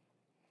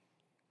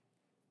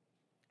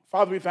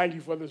 Father, we thank you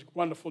for this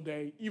wonderful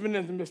day, even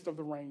in the midst of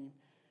the rain.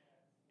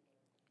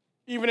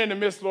 Even in the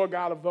midst, Lord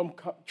God, of them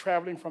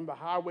traveling from the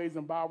highways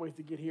and byways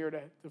to get here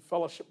to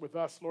fellowship with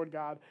us, Lord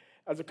God,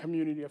 as a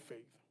community of faith.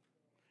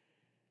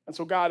 And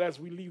so, God,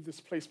 as we leave this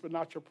place but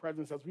not your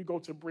presence, as we go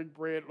to break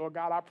bread, Lord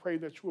God, I pray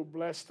that you will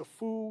bless the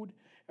food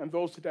and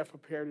those that have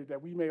prepared it,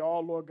 that we may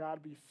all, Lord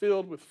God, be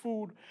filled with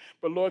food,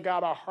 but, Lord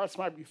God, our hearts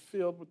might be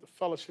filled with the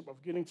fellowship of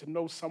getting to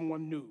know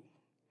someone new.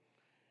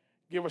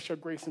 Give us your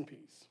grace and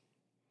peace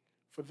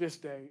for this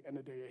day and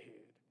the day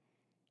ahead.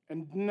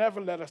 And never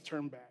let us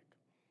turn back,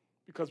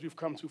 because we've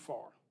come too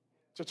far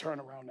to turn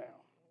around now.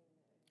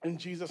 In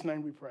Jesus'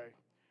 name we pray.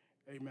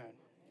 Amen.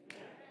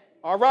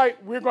 All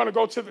right, we're going to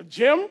go to the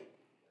gym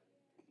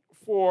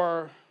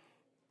for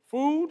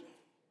food.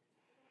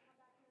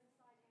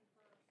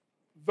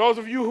 Those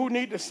of you who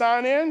need to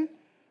sign in,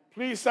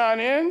 please sign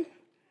in,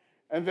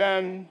 and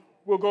then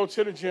we'll go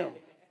to the gym.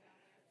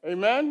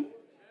 Amen.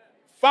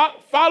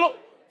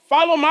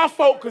 Follow my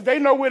folk, because they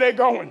know where they're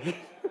going.